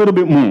push you a little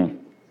bit more.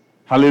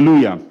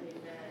 Hallelujah. Amen.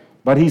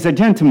 But He's a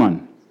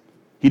gentleman.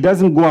 He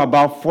doesn't go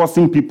about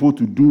forcing people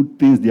to do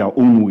things their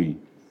own way.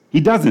 He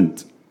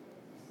doesn't.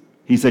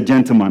 He's a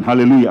gentleman.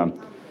 Hallelujah.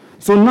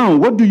 So now,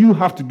 what do you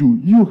have to do?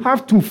 You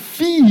have to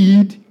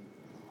feed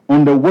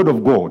on the word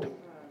of God.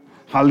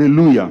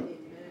 Hallelujah.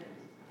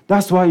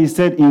 That's why He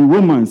said in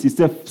Romans, He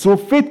said, so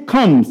faith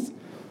comes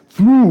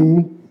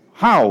through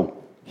how?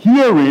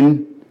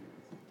 Hearing,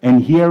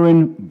 and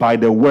hearing by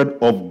the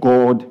word of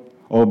God,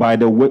 or by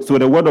the word, so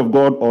the word of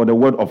God or the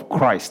word of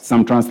Christ.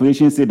 Some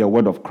translations say the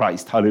word of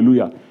Christ.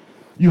 Hallelujah.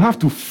 You have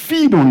to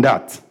feed on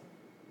that.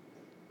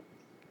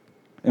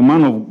 A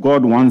man of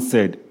God once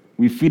said,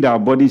 we feed our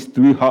bodies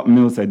 3 hot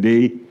meals a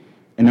day,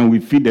 and then we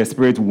feed the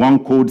Spirit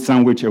 1 cold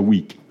sandwich a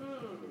week.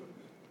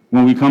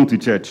 When we come to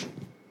church.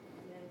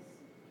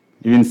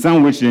 Even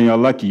sandwich, then you're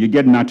lucky. You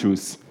get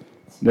nachos.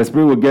 The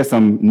Spirit will get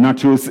some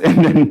nachos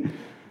and then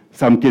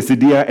some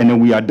quesadilla, and then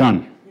we are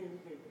done.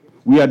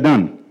 We are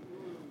done.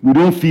 We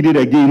don't feed it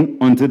again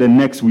until the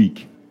next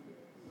week.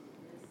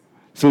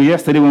 So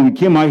yesterday when we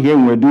came out here,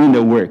 we were doing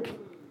the work.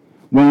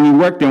 When we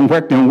worked and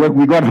worked and worked,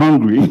 we got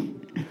hungry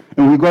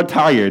and we got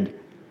tired.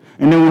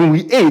 And then when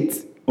we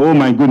ate, oh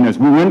my goodness,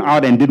 we went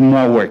out and did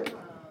more work.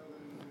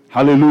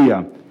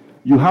 Hallelujah.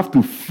 You have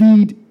to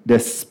feed the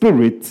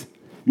Spirit,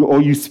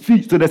 you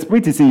feed, so the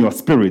Spirit is in your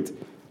spirit.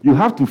 You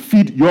have to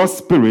feed your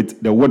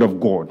spirit the word of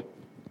God.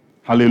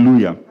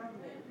 Hallelujah.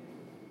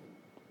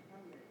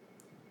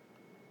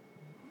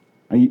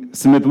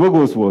 Smith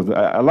Wigglesworth,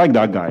 I like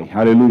that guy.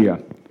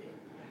 Hallelujah.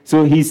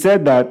 So he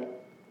said that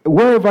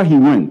wherever he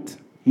went,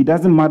 it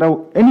doesn't matter.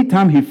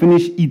 Anytime he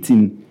finished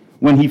eating,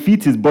 when he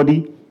feeds his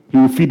body, he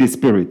will feed his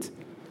spirit.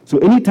 So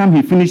anytime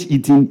he finished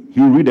eating, he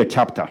will read a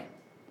chapter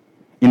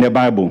in the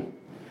Bible.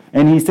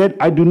 And he said,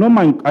 I do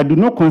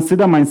not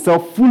consider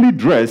myself fully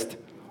dressed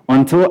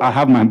until I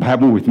have my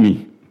Bible with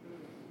me.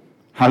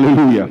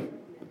 Hallelujah.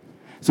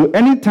 So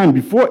anytime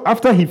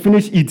after he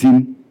finished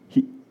eating,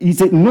 he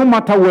said, no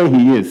matter where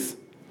he is,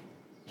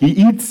 he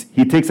eats,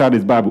 he takes out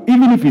his Bible.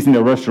 Even if he's in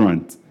a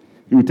restaurant,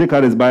 he will take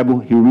out his Bible,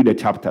 he will read a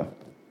chapter,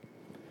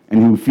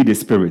 and he will feed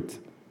his spirit.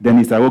 Then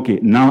he's like, okay,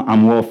 now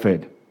I'm well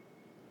fed.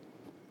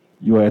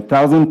 You are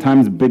 1,000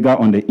 times bigger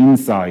on the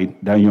inside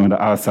than you're on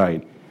the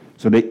outside.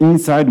 So the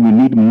inside will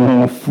need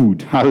more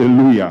food.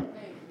 Hallelujah.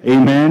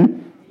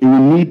 Amen. It will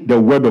need the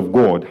word of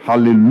God.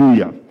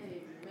 Hallelujah. Amen.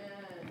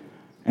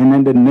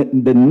 And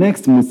then the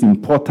next most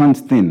important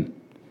thing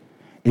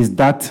is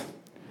that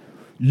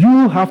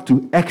you have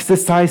to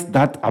exercise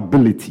that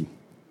ability.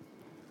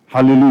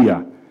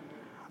 Hallelujah.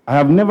 I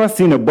have never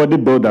seen a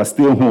bodybuilder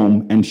stay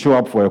home and show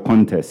up for a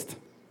contest.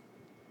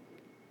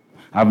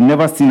 I've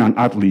never seen an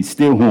athlete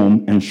stay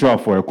home and show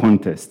up for a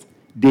contest.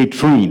 They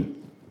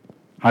train.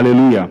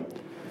 Hallelujah.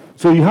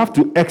 So you have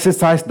to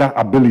exercise that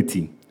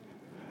ability.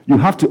 You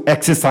have to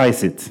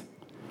exercise it.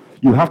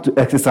 You have to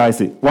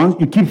exercise it. Once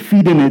you keep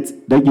feeding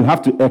it, then you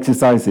have to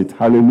exercise it.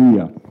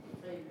 Hallelujah.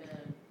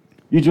 Amen.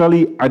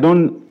 Usually, I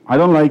don't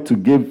like to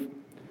give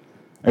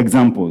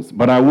examples,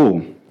 but I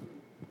will.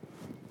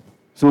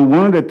 So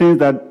one of the things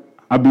that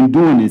I've been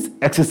doing is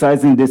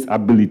exercising this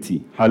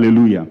ability.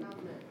 Hallelujah. Amen.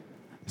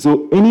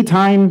 So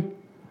anytime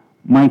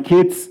my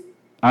kids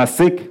are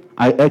sick,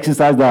 I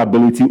exercise that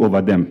ability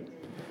over them.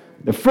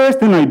 The first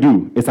thing I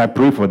do is I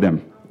pray for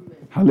them.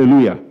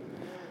 Hallelujah.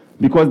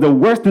 Because the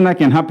worst thing that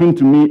can happen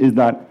to me is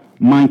that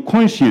my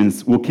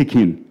conscience will kick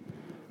in.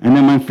 And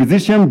then my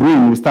physician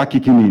brain will start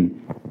kicking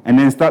in. And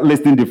then start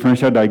listing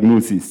differential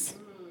diagnosis.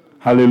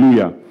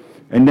 Hallelujah.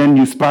 And then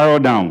you spiral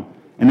down.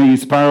 And then you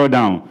spiral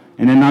down.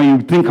 And then now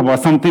you think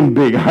about something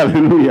big.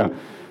 Hallelujah.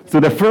 So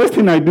the first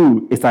thing I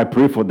do is I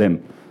pray for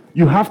them.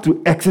 You have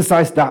to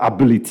exercise that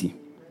ability.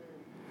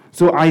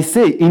 So I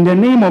say, in the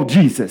name of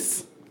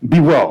Jesus, be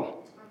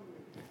well.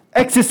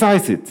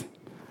 Exercise it.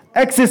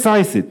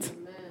 Exercise it.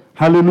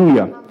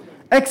 Hallelujah.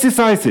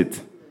 Exercise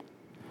it.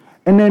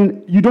 And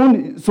then you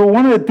don't, so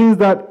one of the things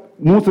that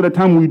most of the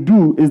time we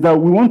do is that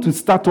we want to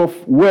start off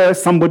where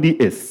somebody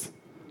is.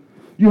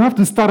 You have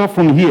to start off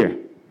from here.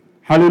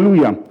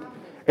 Hallelujah.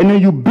 And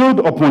then you build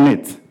upon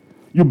it.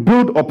 You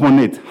build upon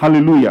it.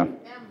 Hallelujah.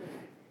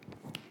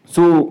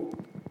 So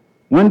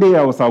one day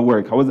I was at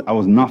work. I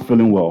was not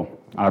feeling well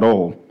at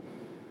all.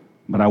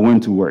 But I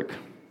went to work.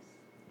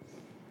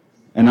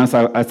 And as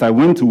I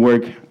went to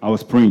work, I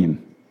was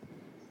praying.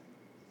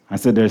 I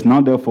said, there is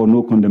now therefore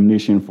no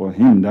condemnation for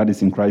him that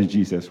is in Christ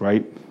Jesus,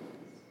 right?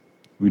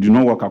 We do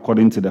not walk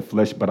according to the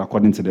flesh, but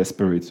according to the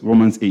Spirit.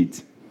 Romans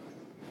 8.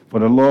 For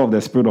the law of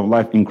the Spirit of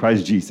life in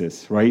Christ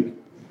Jesus, right?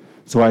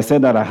 So I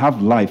said that I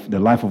have life, the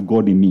life of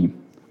God in me.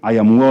 I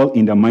am well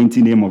in the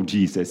mighty name of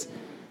Jesus.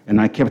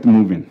 And I kept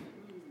moving.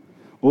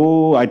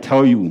 Oh, I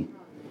tell you,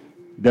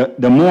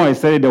 the more I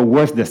said it, the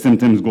worse the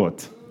symptoms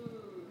got.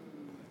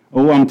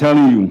 Oh, I'm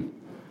telling you.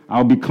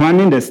 I'll be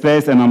climbing the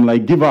stairs and I'm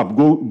like, give up,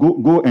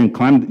 go and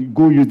climb,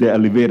 go use the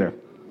elevator.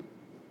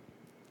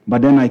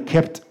 But then I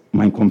kept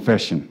my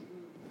confession.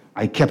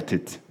 I kept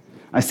it.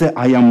 I said,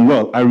 I am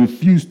well. I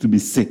refuse to be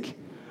sick.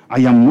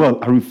 I am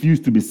well. I refuse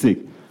to be sick.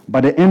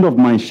 By the end of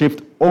my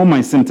shift, all my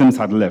symptoms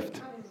had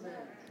left.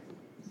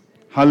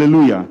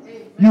 Hallelujah.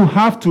 You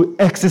have to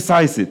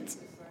exercise it.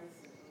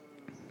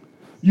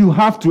 You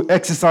have to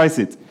exercise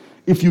it.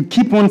 If you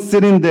keep on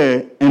sitting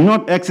there and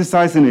not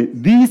exercising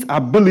it, these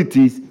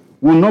abilities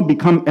will not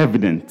become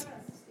evident.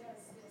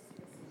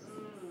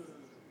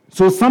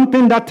 So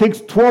something that takes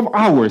 12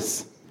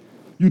 hours,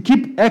 you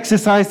keep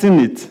exercising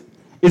it,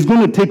 it's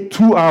going to take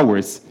 2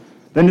 hours,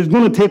 then it's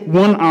going to take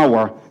 1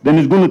 hour, then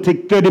it's going to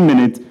take 30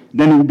 minutes,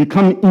 then it will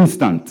become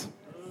instant.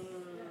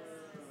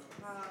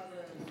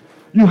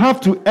 You have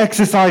to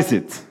exercise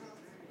it.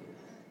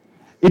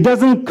 It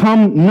doesn't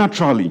come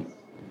naturally,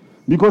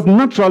 because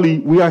naturally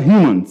we are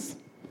humans,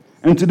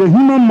 and to the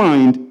human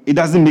mind, it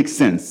doesn't make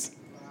sense.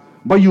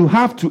 But you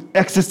have to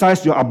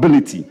exercise your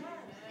ability.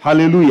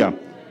 Hallelujah.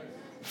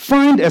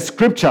 Find a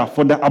scripture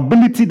for the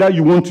ability that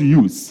you want to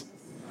use.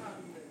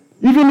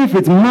 Even if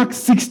it's Mark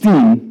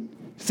 16,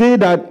 say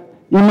that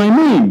in my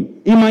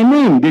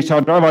name they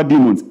shall drive out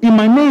demons. In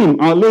my name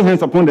I'll lay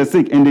hands upon the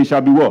sick and they shall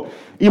be well.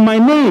 In my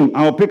name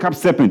I'll pick up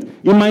serpents.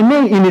 In my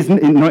name,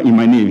 not in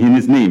my name, in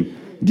his name.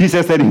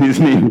 Jesus said in his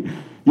name.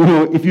 You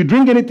know, if you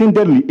drink anything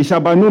deadly, it shall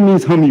by no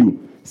means harm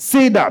you.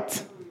 Say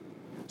that.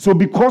 So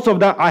because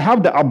of that, I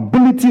have the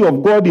ability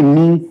of God in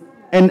me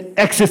and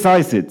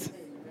exercise it.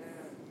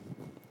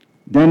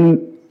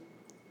 Then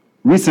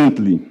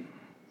recently,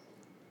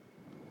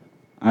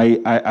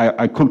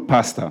 I cooked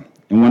pasta.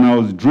 And when I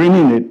was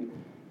draining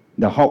it,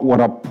 the hot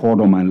water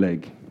poured on my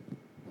leg.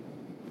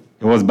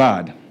 It was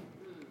bad.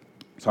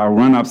 So I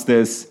ran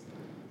upstairs.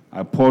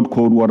 I poured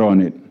cold water on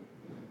it.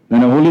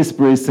 Then the Holy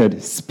Spirit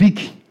said,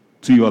 speak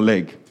to your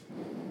leg.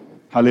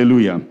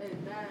 Hallelujah. Amen.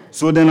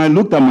 So then I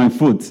looked at my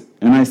foot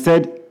and I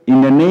said,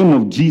 in the name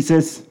of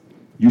Jesus,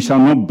 you shall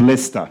not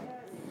blister.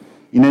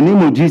 In the name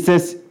of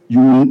Jesus,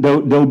 there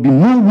will be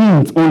no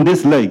wounds on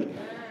this leg.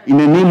 In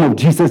the name of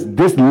Jesus,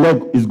 this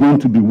leg is going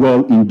to be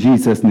well in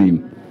Jesus'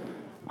 name.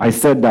 I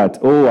said that.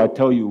 Oh, I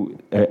tell you,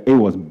 it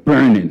was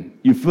burning.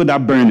 You feel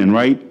that burning,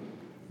 right?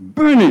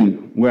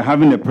 Burning. We're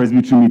having a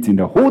presbytery meeting.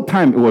 The whole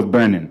time it was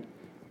burning.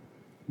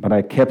 But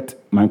I kept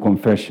my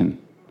confession.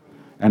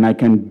 And I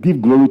can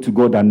give glory to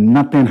God that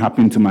nothing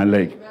happened to my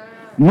leg.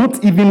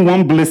 Not even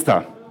one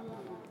blister.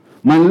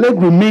 My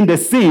leg remained the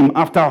same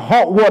after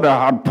hot water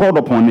had poured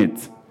upon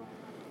it.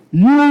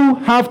 You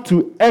have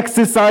to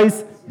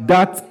exercise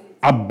that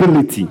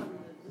ability.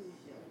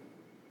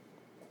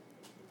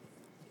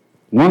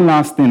 One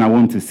last thing I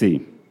want to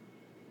say.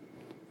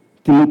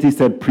 Timothy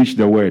said, preach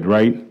the word,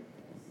 right?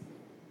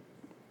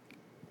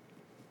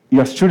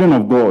 You are children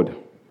of God.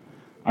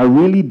 I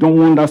really don't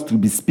want us to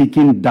be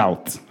speaking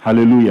doubt.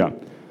 Hallelujah.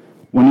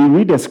 When you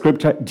read the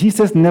scripture,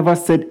 Jesus never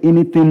said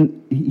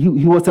anything.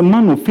 He was a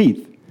man of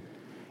faith.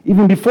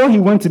 Even before he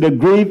went to the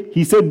grave,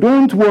 he said,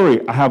 don't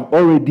worry, I have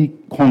already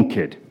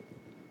conquered.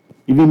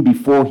 Even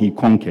before he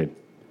conquered.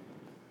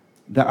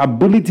 The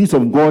abilities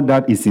of God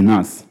that is in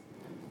us,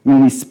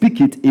 when we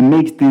speak it, it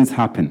makes things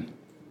happen.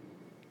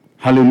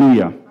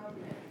 Hallelujah.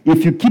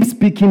 If you keep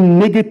speaking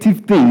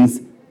negative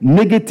things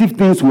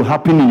will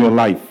happen in your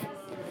life.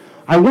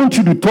 I want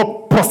you to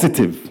talk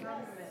positive.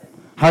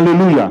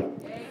 Hallelujah.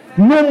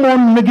 No more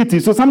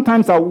negative. So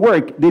sometimes at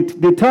work, they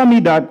tell me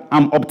that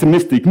I'm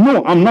optimistic.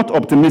 No, I'm not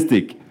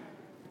optimistic.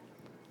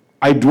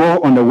 I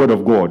dwell on the word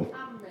of God.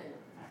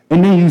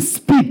 And then you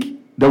speak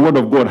the word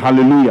of God.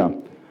 Hallelujah.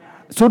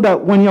 So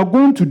that when you're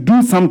going to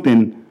do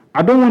something,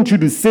 I don't want you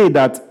to say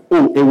that,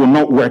 oh, it will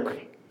not work.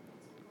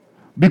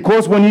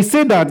 Because when you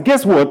say that,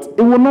 guess what?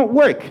 It will not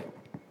work.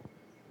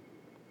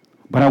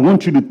 But I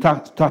want you to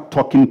start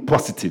talking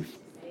positive.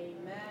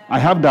 Amen. I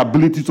have the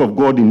abilities of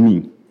God in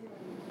me.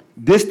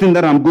 This thing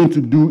that I'm going to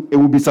do, it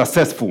will be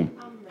successful. Amen.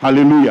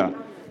 Hallelujah.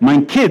 Amen.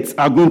 My kids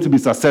are going to be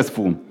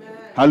successful. Amen.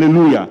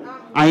 Hallelujah.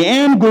 Amen. I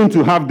am going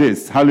to have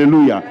this.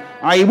 Hallelujah. Amen.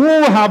 I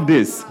will have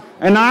this.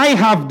 And I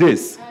have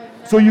this.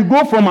 Amen. So you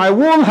go from I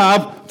will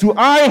have to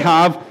I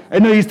have,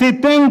 and then you say,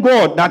 thank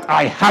God that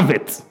I have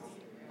it.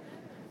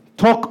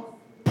 Talk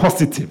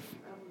positive.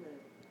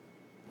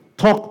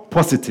 Talk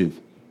positive.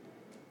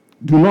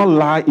 Do not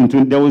lie into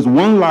it. There was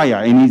one liar,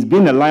 and he's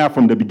been a liar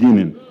from the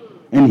beginning.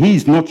 And he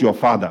is not your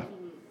father.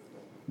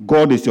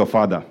 God is your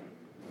father.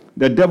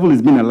 The devil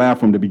has been a liar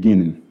from the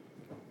beginning.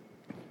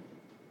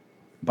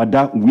 But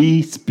that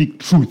we speak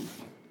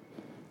truth.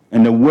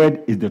 And the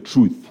word is the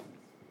truth.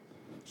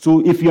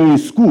 So if you're in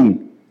school,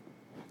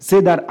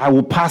 say that I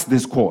will pass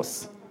this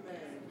course.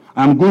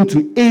 I'm going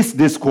to ace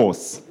this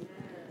course.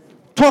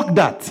 Talk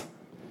that.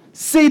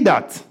 Say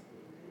that.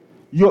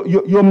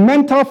 Your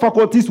mental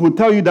faculties will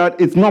tell you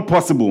that it's not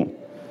possible.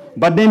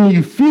 But then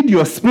you feed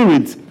your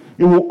spirit,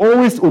 it will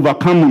always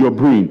overcome your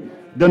brain.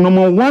 The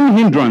number one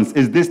hindrance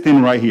is this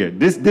thing right here,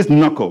 this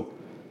knuckle.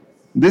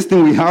 This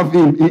thing we have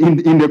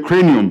in the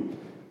cranium.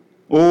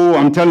 Oh,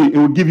 I'm telling you, it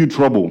will give you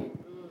trouble.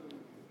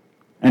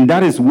 And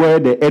that is where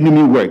the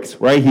enemy works,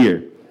 right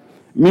here.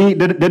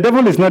 The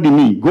devil is not in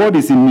me. God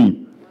is in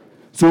me.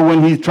 So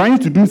when he's trying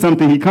to do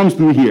something, he comes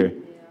through here.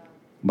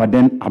 But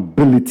then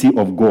ability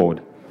of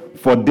God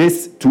for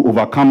this to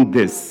overcome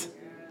this.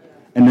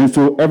 And then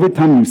so every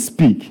time you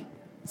speak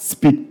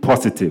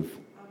positive.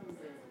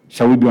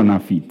 Shall we be on our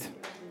feet?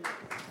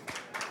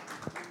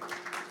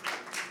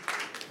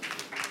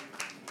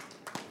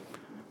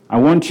 I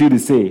want you to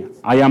say,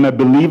 I am a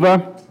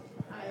believer.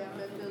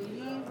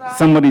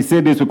 Somebody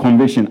say this with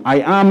conviction. I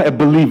am a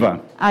believer.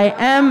 I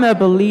am a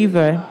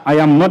believer. I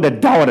am not a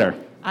doubter.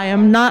 I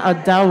am not a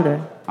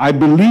doubter. I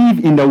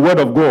believe in the word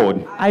of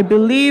God. I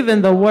believe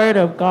in the word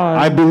of God.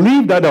 I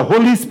believe that the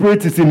Holy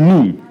Spirit is in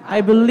me.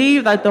 I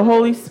believe that the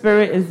Holy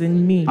Spirit is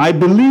in me. I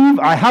believe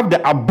I have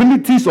the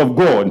abilities of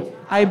God.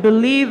 I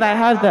believe I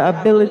have the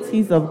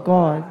abilities of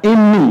God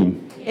in me.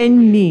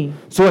 In me.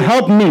 So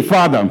help me,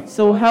 Father.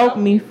 So help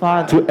me,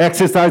 Father. To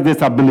exercise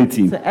this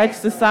ability. To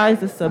exercise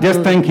this ability.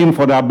 Just thank Him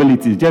for the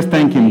abilities. Just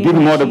thank Him. Give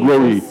Him all the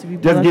glory.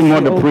 Just give Him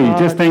all the praise.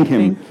 Just thank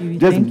Him.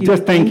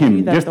 Just thank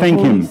Him. Just thank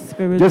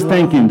Him. Just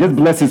thank Him. Just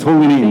bless His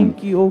holy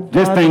name.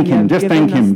 Just thank Him. Just thank Him.